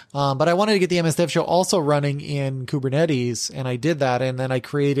 But I wanted to get the MS Dev Show also running in Kubernetes, and I did that. And then I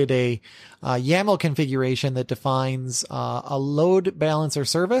created a YAML configuration that defines a load balancer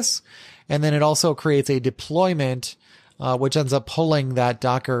service. And then it also creates a deployment which ends up pulling that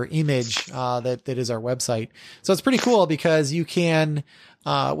Docker image that is our website. So it's pretty cool because you can,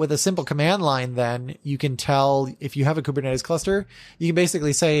 with a simple command line, then you can tell if you have a Kubernetes cluster, you can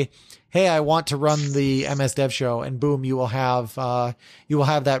basically say, hey, I want to run the MS Dev Show, and boom, you will have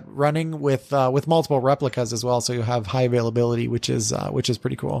that running with multiple replicas as well. So you'll have high availability, which is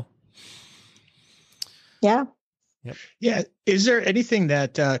pretty cool. Yeah. Yep. Yeah. Is there anything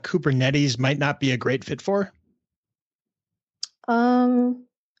that Kubernetes might not be a great fit for?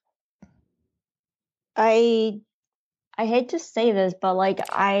 I hate to say this, but like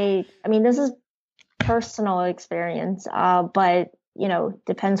I mean, this is personal experience, but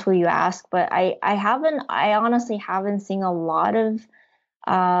depends who you ask. But I honestly haven't seen a lot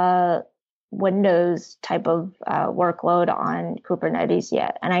of Windows type of workload on Kubernetes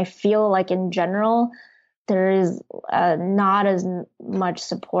yet, and I feel like in general there is not as much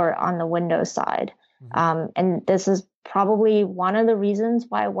support on the Windows side. And this is probably one of the reasons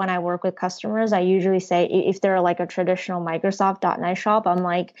why when I work with customers, I usually say, if they're like a traditional Microsoft .NET shop, I'm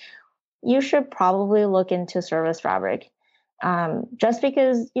like, you should probably look into Service Fabric. Just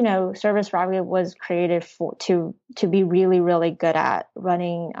because, Service Fabric was created to be really, really good at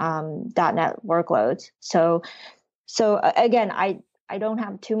running .NET workloads. So again, I don't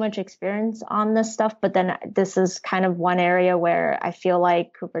have too much experience on this stuff, but then this is kind of one area where I feel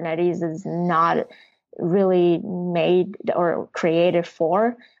like Kubernetes is not really made or created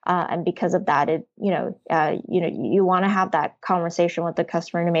for, and because of that, you want to have that conversation with the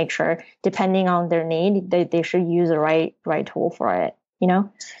customer to make sure, depending on their need, they should use the right tool for it.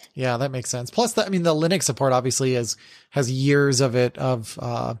 Yeah, that makes sense. Plus, the Linux support obviously has years of it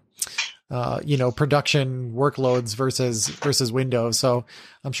production workloads versus Windows. So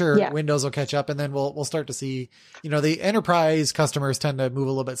I'm sure Windows will catch up, and then we'll start to see, the enterprise customers tend to move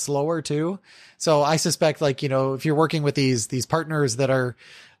a little bit slower too. So I suspect, like, if you're working with these partners that are,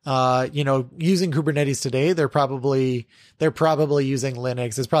 using Kubernetes today, they're probably using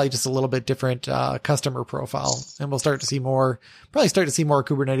Linux. It's probably just a little bit different, customer profile, and we'll start to see more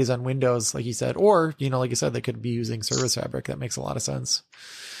Kubernetes on Windows, like you said, or, like you said, they could be using Service Fabric. That makes a lot of sense.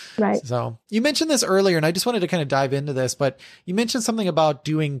 Right. So you mentioned this earlier, and I just wanted to kind of dive into this, but you mentioned something about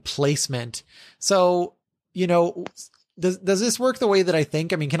doing placement. So, does this work the way that I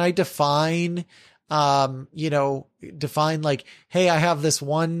think? I mean, can I define like, hey, I have this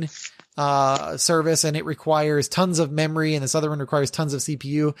one service and it requires tons of memory, and this other one requires tons of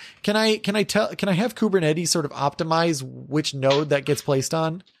CPU. Can I have Kubernetes sort of optimize which node that gets placed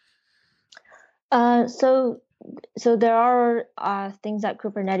on? So there are things that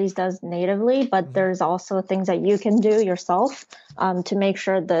Kubernetes does natively, but there's also things that you can do yourself to make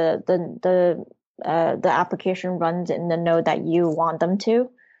sure the application runs in the node that you want them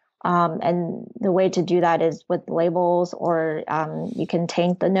to. And the way to do that is with labels, or you can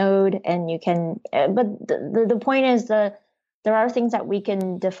taint the node, and you can. But the point is there are things that we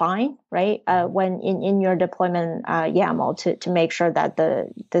can define, right? When in your deployment YAML to make sure that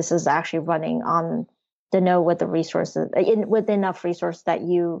this is actually running on the node with the resources with enough resource that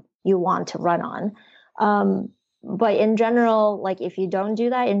you want to run on. But in general, like, if you don't do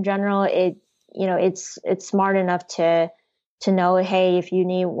that, in general, it's smart enough to know, hey, if you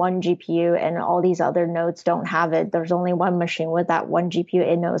need one GPU and all these other nodes don't have it, there's only one machine with that one GPU.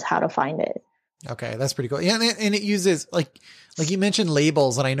 It knows how to find it. Okay, that's pretty cool. Yeah, and it uses like you mentioned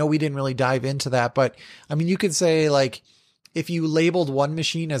labels, and I know we didn't really dive into that, but I mean, you could say, like, if you labeled one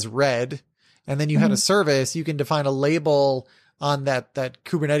machine as red and then you had a service, you can define a label on that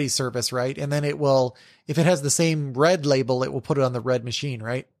Kubernetes service, right? And then it will, if it has the same red label, it will put it on the red machine,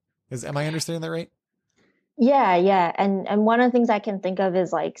 right? Am I understanding that right? Yeah. And one of the things I can think of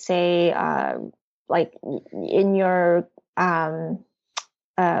is like, say, like in your, one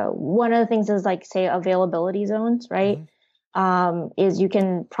of the things is like, say, availability zones, right? Is you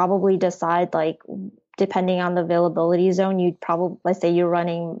can probably decide, like, depending on the availability zone, you'd probably, let's say you're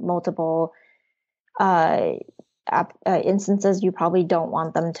running multiple instances, you probably don't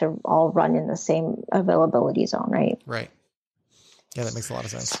want them to all run in the same availability zone, right? Right. Yeah, that makes a lot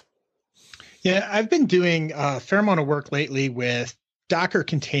of sense. Yeah, I've been doing a fair amount of work lately with Docker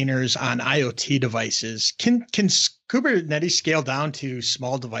containers on IoT devices. Can Kubernetes scale down to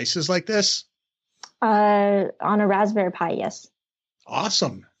small devices like this? On a Raspberry Pi, yes.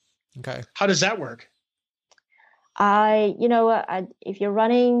 Awesome. Okay. How does that work? If you're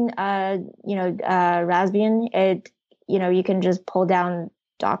running, Raspbian, you can just pull down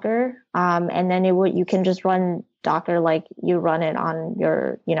Docker, and then you can just run Docker like you run it on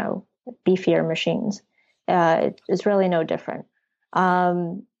your, beefier machines. It's really no different.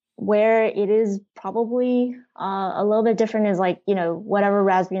 Where it is probably a little bit different is like, whatever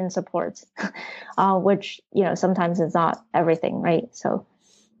Raspbian supports, which, sometimes is not everything, right? So.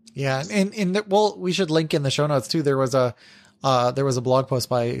 Yeah. We should link in the show notes too. There was a blog post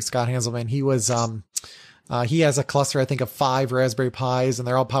by Scott Hanselman. He was, he has a cluster, I think, of 5 Raspberry Pis, and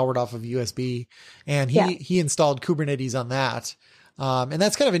they're all powered off of USB. And he installed Kubernetes on that. And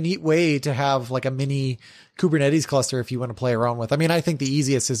that's kind of a neat way to have like a mini Kubernetes cluster if you want to play around with. I mean, I think the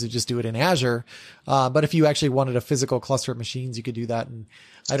easiest is to just do it in Azure. But if you actually wanted a physical cluster of machines, you could do that. And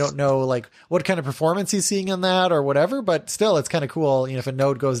I don't know like what kind of performance he's seeing on that or whatever, but still it's kind of cool. If a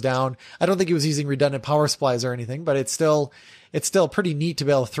node goes down, I don't think he was using redundant power supplies or anything, but it's still pretty neat to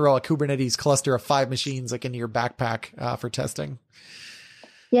be able to throw a Kubernetes cluster of 5 machines like into your backpack, for testing.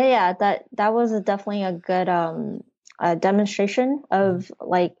 Yeah. That was definitely a good, demonstration of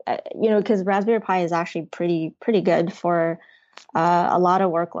like, because Raspberry Pi is actually pretty good for a lot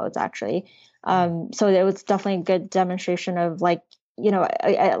of workloads actually. So it was definitely a good demonstration of like,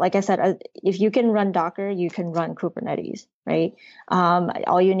 like I said, if you can run Docker, you can run Kubernetes, right?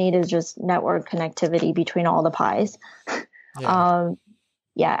 All you need is just network connectivity between all the Pis. Yeah.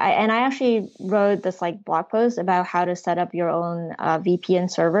 I actually wrote this like blog post about how to set up your own VPN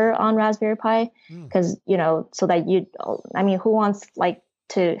server on Raspberry Pi, because so that who wants like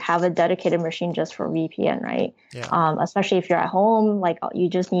to have a dedicated machine just for VPN, right? Yeah. Especially if you're at home, like you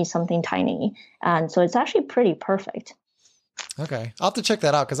just need something tiny, and so it's actually pretty perfect. Okay, I'll have to check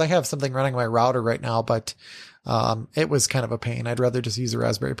that out because I have something running my router right now, but it was kind of a pain. I'd rather just use a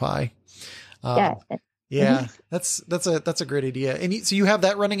Raspberry Pi. Yeah, that's a great idea. And so you have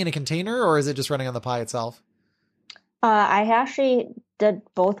that running in a container, or is it just running on the Pi itself? I actually did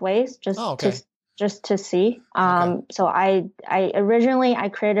both ways, just to see. So I originally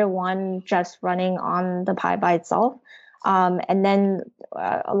created one just running on the Pi by itself, and then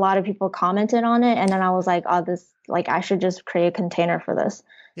a lot of people commented on it, and then I was like, I should just create a container for this.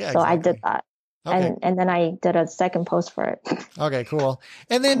 Yeah, so exactly. I did that. Okay. And then I did a second post for it. Okay, cool.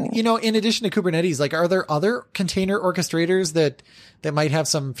 And then, in addition to Kubernetes, like, are there other container orchestrators that might have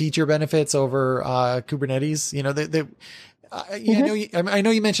some feature benefits over Kubernetes? I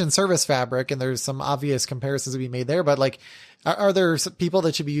know you mentioned Service Fabric, and there's some obvious comparisons to be made there, but like, are there people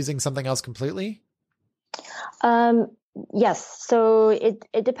that should be using something else completely? Yes. So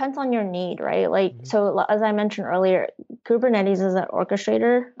it depends on your need, right? Like, so as I mentioned earlier, Kubernetes is an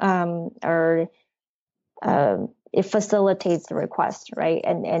orchestrator, it facilitates the request, right?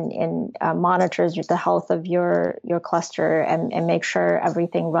 And monitors the health of your cluster and make sure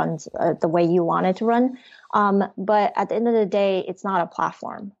everything runs the way you want it to run. But at the end of the day, it's not a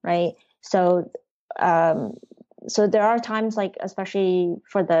platform, right? So there are times, like, especially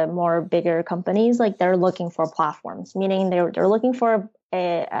for the more bigger companies, like they're looking for platforms, meaning they're looking for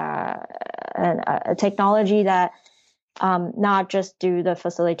a technology that not just do the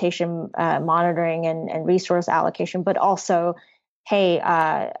facilitation, monitoring and resource allocation, but also, hey,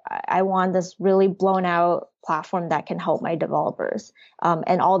 I want this really blown out platform that can help my developers.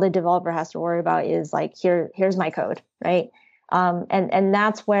 And all the developer has to worry about is like, here's my code, right? And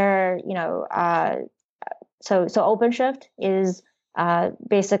that's where, So OpenShift is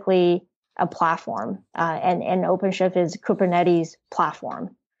basically a platform, and OpenShift is Kubernetes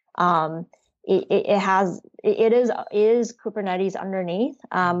platform. It is Kubernetes underneath,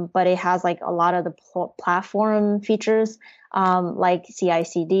 but it has like a lot of the platform features, like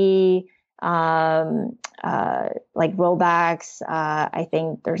CI/CD, like rollbacks. I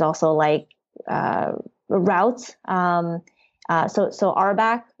think there's also like routes. So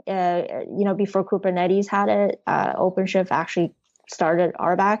RBAC, before Kubernetes had it, OpenShift actually started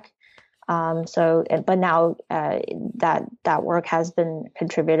RBAC. But now that work has been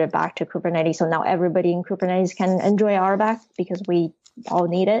contributed back to Kubernetes. So now everybody in Kubernetes can enjoy RBAC because we all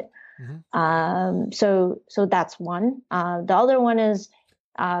need it. Mm-hmm. So that's one. The other one is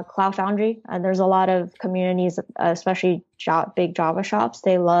Cloud Foundry. There's a lot of communities, especially big Java shops.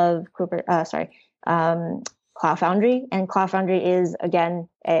 They love Cloud Foundry, and Cloud Foundry is again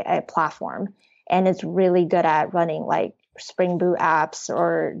a platform, and it's really good at running like Spring Boot apps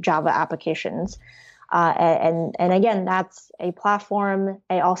or Java applications. And again, that's a platform.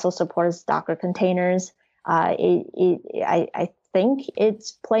 It also supports Docker containers. I think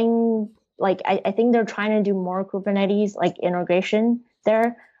it's playing like I think they're trying to do more Kubernetes like integration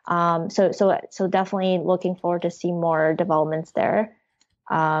there. So definitely looking forward to see more developments there.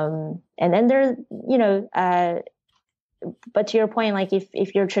 And then there, but to your point, like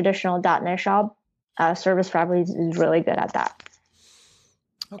if you're a traditional .NET shop, Service Fabric is really good at that.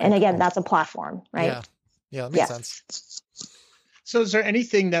 Okay, and again, that's a platform, right? Yeah, that makes sense. So is there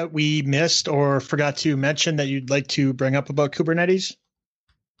anything that we missed or forgot to mention that you'd like to bring up about Kubernetes?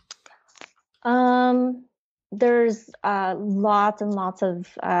 There's lots and lots of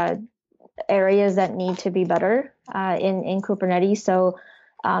areas that need to be better in Kubernetes. So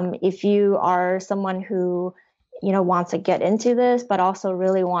if you are someone who wants to get into this, but also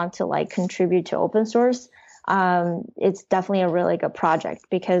really want to like contribute to open source, it's definitely a really good project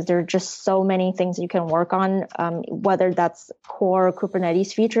because there are just so many things you can work on, whether that's core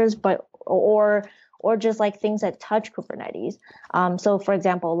Kubernetes features, but or just like things that touch Kubernetes. So for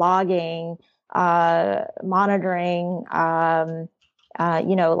example, logging, monitoring,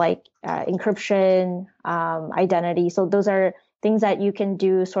 encryption, identity. So those are things that you can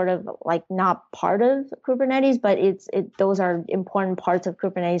do sort of like not part of Kubernetes, but those are important parts of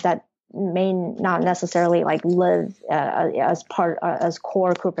Kubernetes that may not necessarily like live as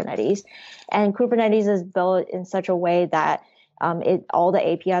core Kubernetes. And Kubernetes is built in such a way that all the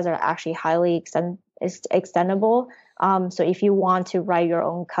APIs are actually highly extendable. So if you want to write your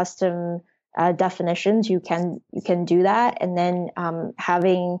own custom definitions, you can do that, and then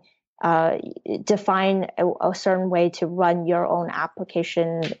having define a certain way to run your own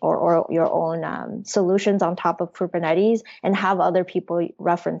application or your own solutions on top of Kubernetes and have other people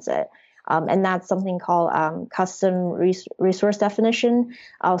reference it. And that's something called custom resource definition.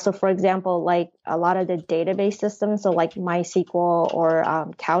 So for example, like a lot of the database systems, so like MySQL or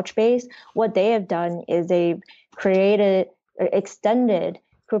Couchbase, what they have done is they've extended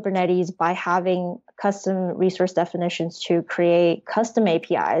Kubernetes by having custom resource definitions to create custom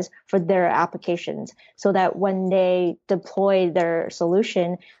APIs for their applications so that when they deploy their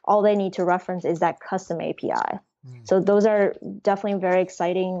solution, all they need to reference is that custom API. So those are definitely very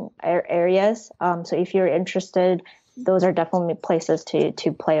exciting areas. So if you're interested, those are definitely places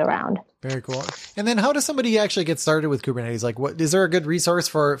to play around. Very cool. And then how does somebody actually get started with Kubernetes? Like, is there a good resource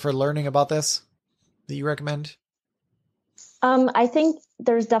for learning about this that you recommend? I think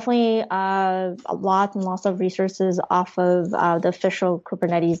there's definitely a lot and lots of resources off of the official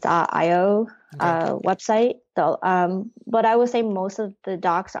Kubernetes.io website. But I would say most of the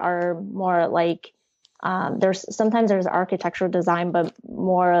docs are more like there's architectural design, but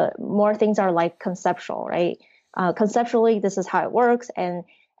more things are like conceptual, right? Conceptually, this is how it works, and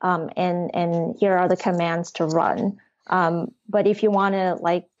here are the commands to run. But if you want to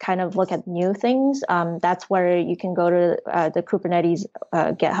like kind of look at new things, that's where you can go to the Kubernetes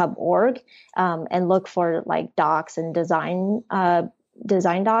GitHub org and look for like docs and design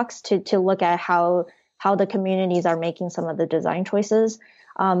docs to look at how the communities are making some of the design choices.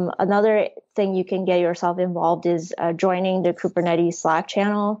 Another thing you can get yourself involved is joining the Kubernetes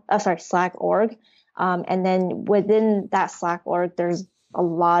Slack org. And then within that Slack org, there's a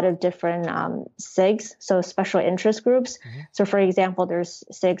lot of different SIGs, so special interest groups. Mm-hmm. So for example, there's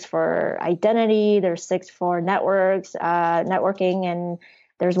SIGs for identity, there's SIGs for networking, and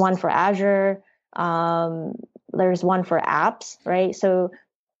there's one for Azure. There's one for apps, right? So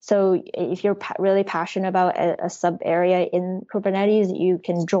if you're really passionate about a sub area in Kubernetes, you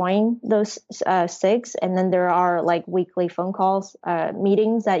can join those SIGs, and then there are like weekly phone calls,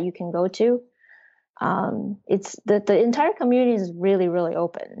 meetings that you can go to. It's the entire community is really, really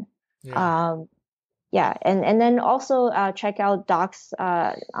open. Yeah. And then also check out docs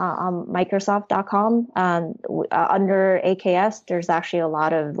on Microsoft.com. Under AKS, there's actually a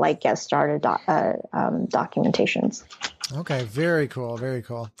lot of like get started documentations. Okay, very cool, very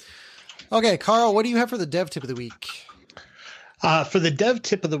cool. Okay, Carl, what do you have for the dev tip of the week? For the dev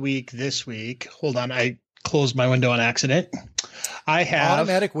tip of the week this week, hold on, I closed my window on accident. I have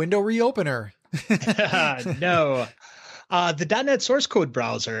automatic window reopener. No, the .NET source code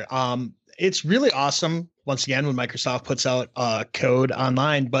browser. It's really awesome. Once again, when Microsoft puts out code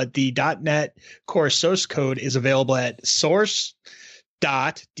online, but the .NET Core source code is available at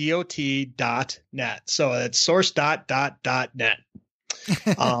source.dot.net. So it's source.dot.net.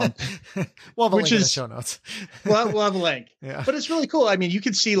 We'll have a link in the show notes. we'll have a link. Yeah. But it's really cool. I mean, you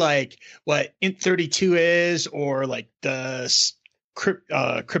can see like what int32 is, or like the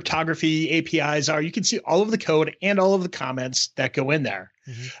cryptography APIs are. You can see all of the code and all of the comments that go in there.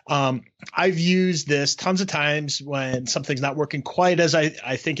 Mm-hmm. I've used this tons of times when something's not working quite as I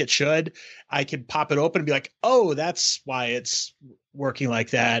think it should. I can pop it open and be like, oh, that's why it's working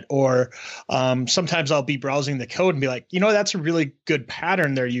like that. Or sometimes I'll be browsing the code and be like, that's a really good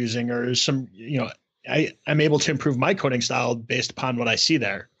pattern they're using, or some, I'm able to improve my coding style based upon what I see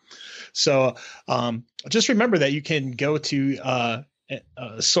there. So just remember that you can go to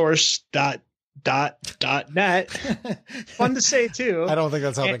source.dot.net. Fun to say too. I don't think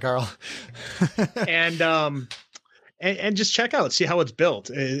that's helping, Carl. and just check out, see how it's built.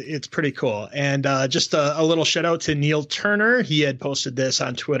 It's pretty cool. And just a little shout out to Neil Turner. He had posted this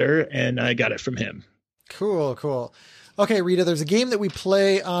on Twitter, and I got it from him. Cool. Okay, Rita, there's a game that we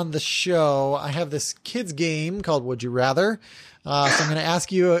play on the show. I have this kids game called Would You Rather. So I'm going to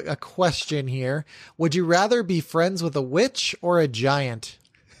ask you a question here. Would you rather be friends with a witch or a giant?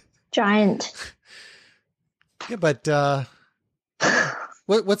 Giant. Yeah, but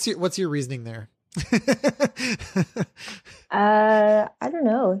what's your reasoning there? I don't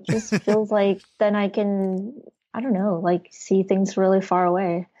know. It just feels like then I can, I don't know, like see things really far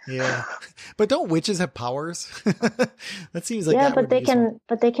away. Yeah, but don't witches have powers? That seems like but they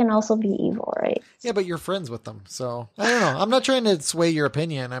can also be evil, right? Yeah, but you're friends with them, so I don't know. I'm not trying to sway your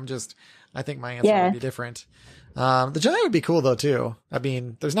opinion. I think my answer would be different. The giant would be cool though too. I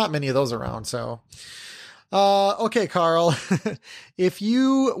mean, there's not many of those around, so. Okay, Carl, if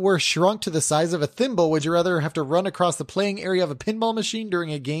you were shrunk to the size of a thimble, would you rather have to run across the playing area of a pinball machine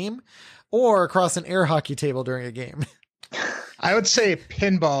during a game or across an air hockey table during a game? I would say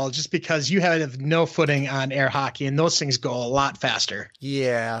pinball, just because you have no footing on air hockey and those things go a lot faster.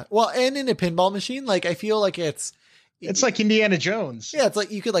 Yeah. Well, and in a pinball machine, like I feel like it's like Indiana Jones. Yeah, it's like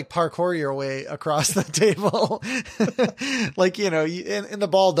you could like parkour your way across the table. Like, and the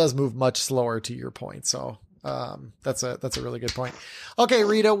ball does move much slower, to your point. So that's a really good point. Okay,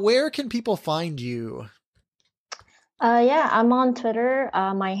 Rita, where can people find you? I'm on Twitter.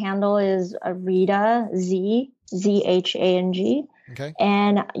 My handle is Rita ZHANG. Okay.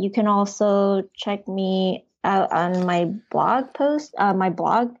 And you can also check me out on my blog,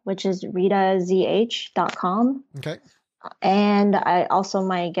 which is ritazh.com. Okay. And my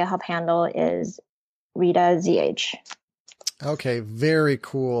GitHub handle is ritazh. Okay, very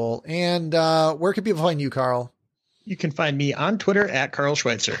cool. And where can people find you, Carl? You can find me on Twitter at Carl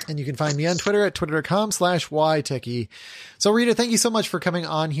Schweitzer. And you can find me on Twitter at twitter.com/ytechie. So Rita, thank you so much for coming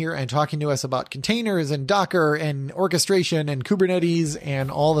on here and talking to us about containers and Docker and orchestration and Kubernetes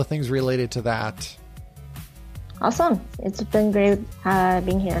and all the things related to that. Awesome. It's been great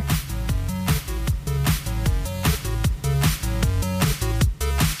being here.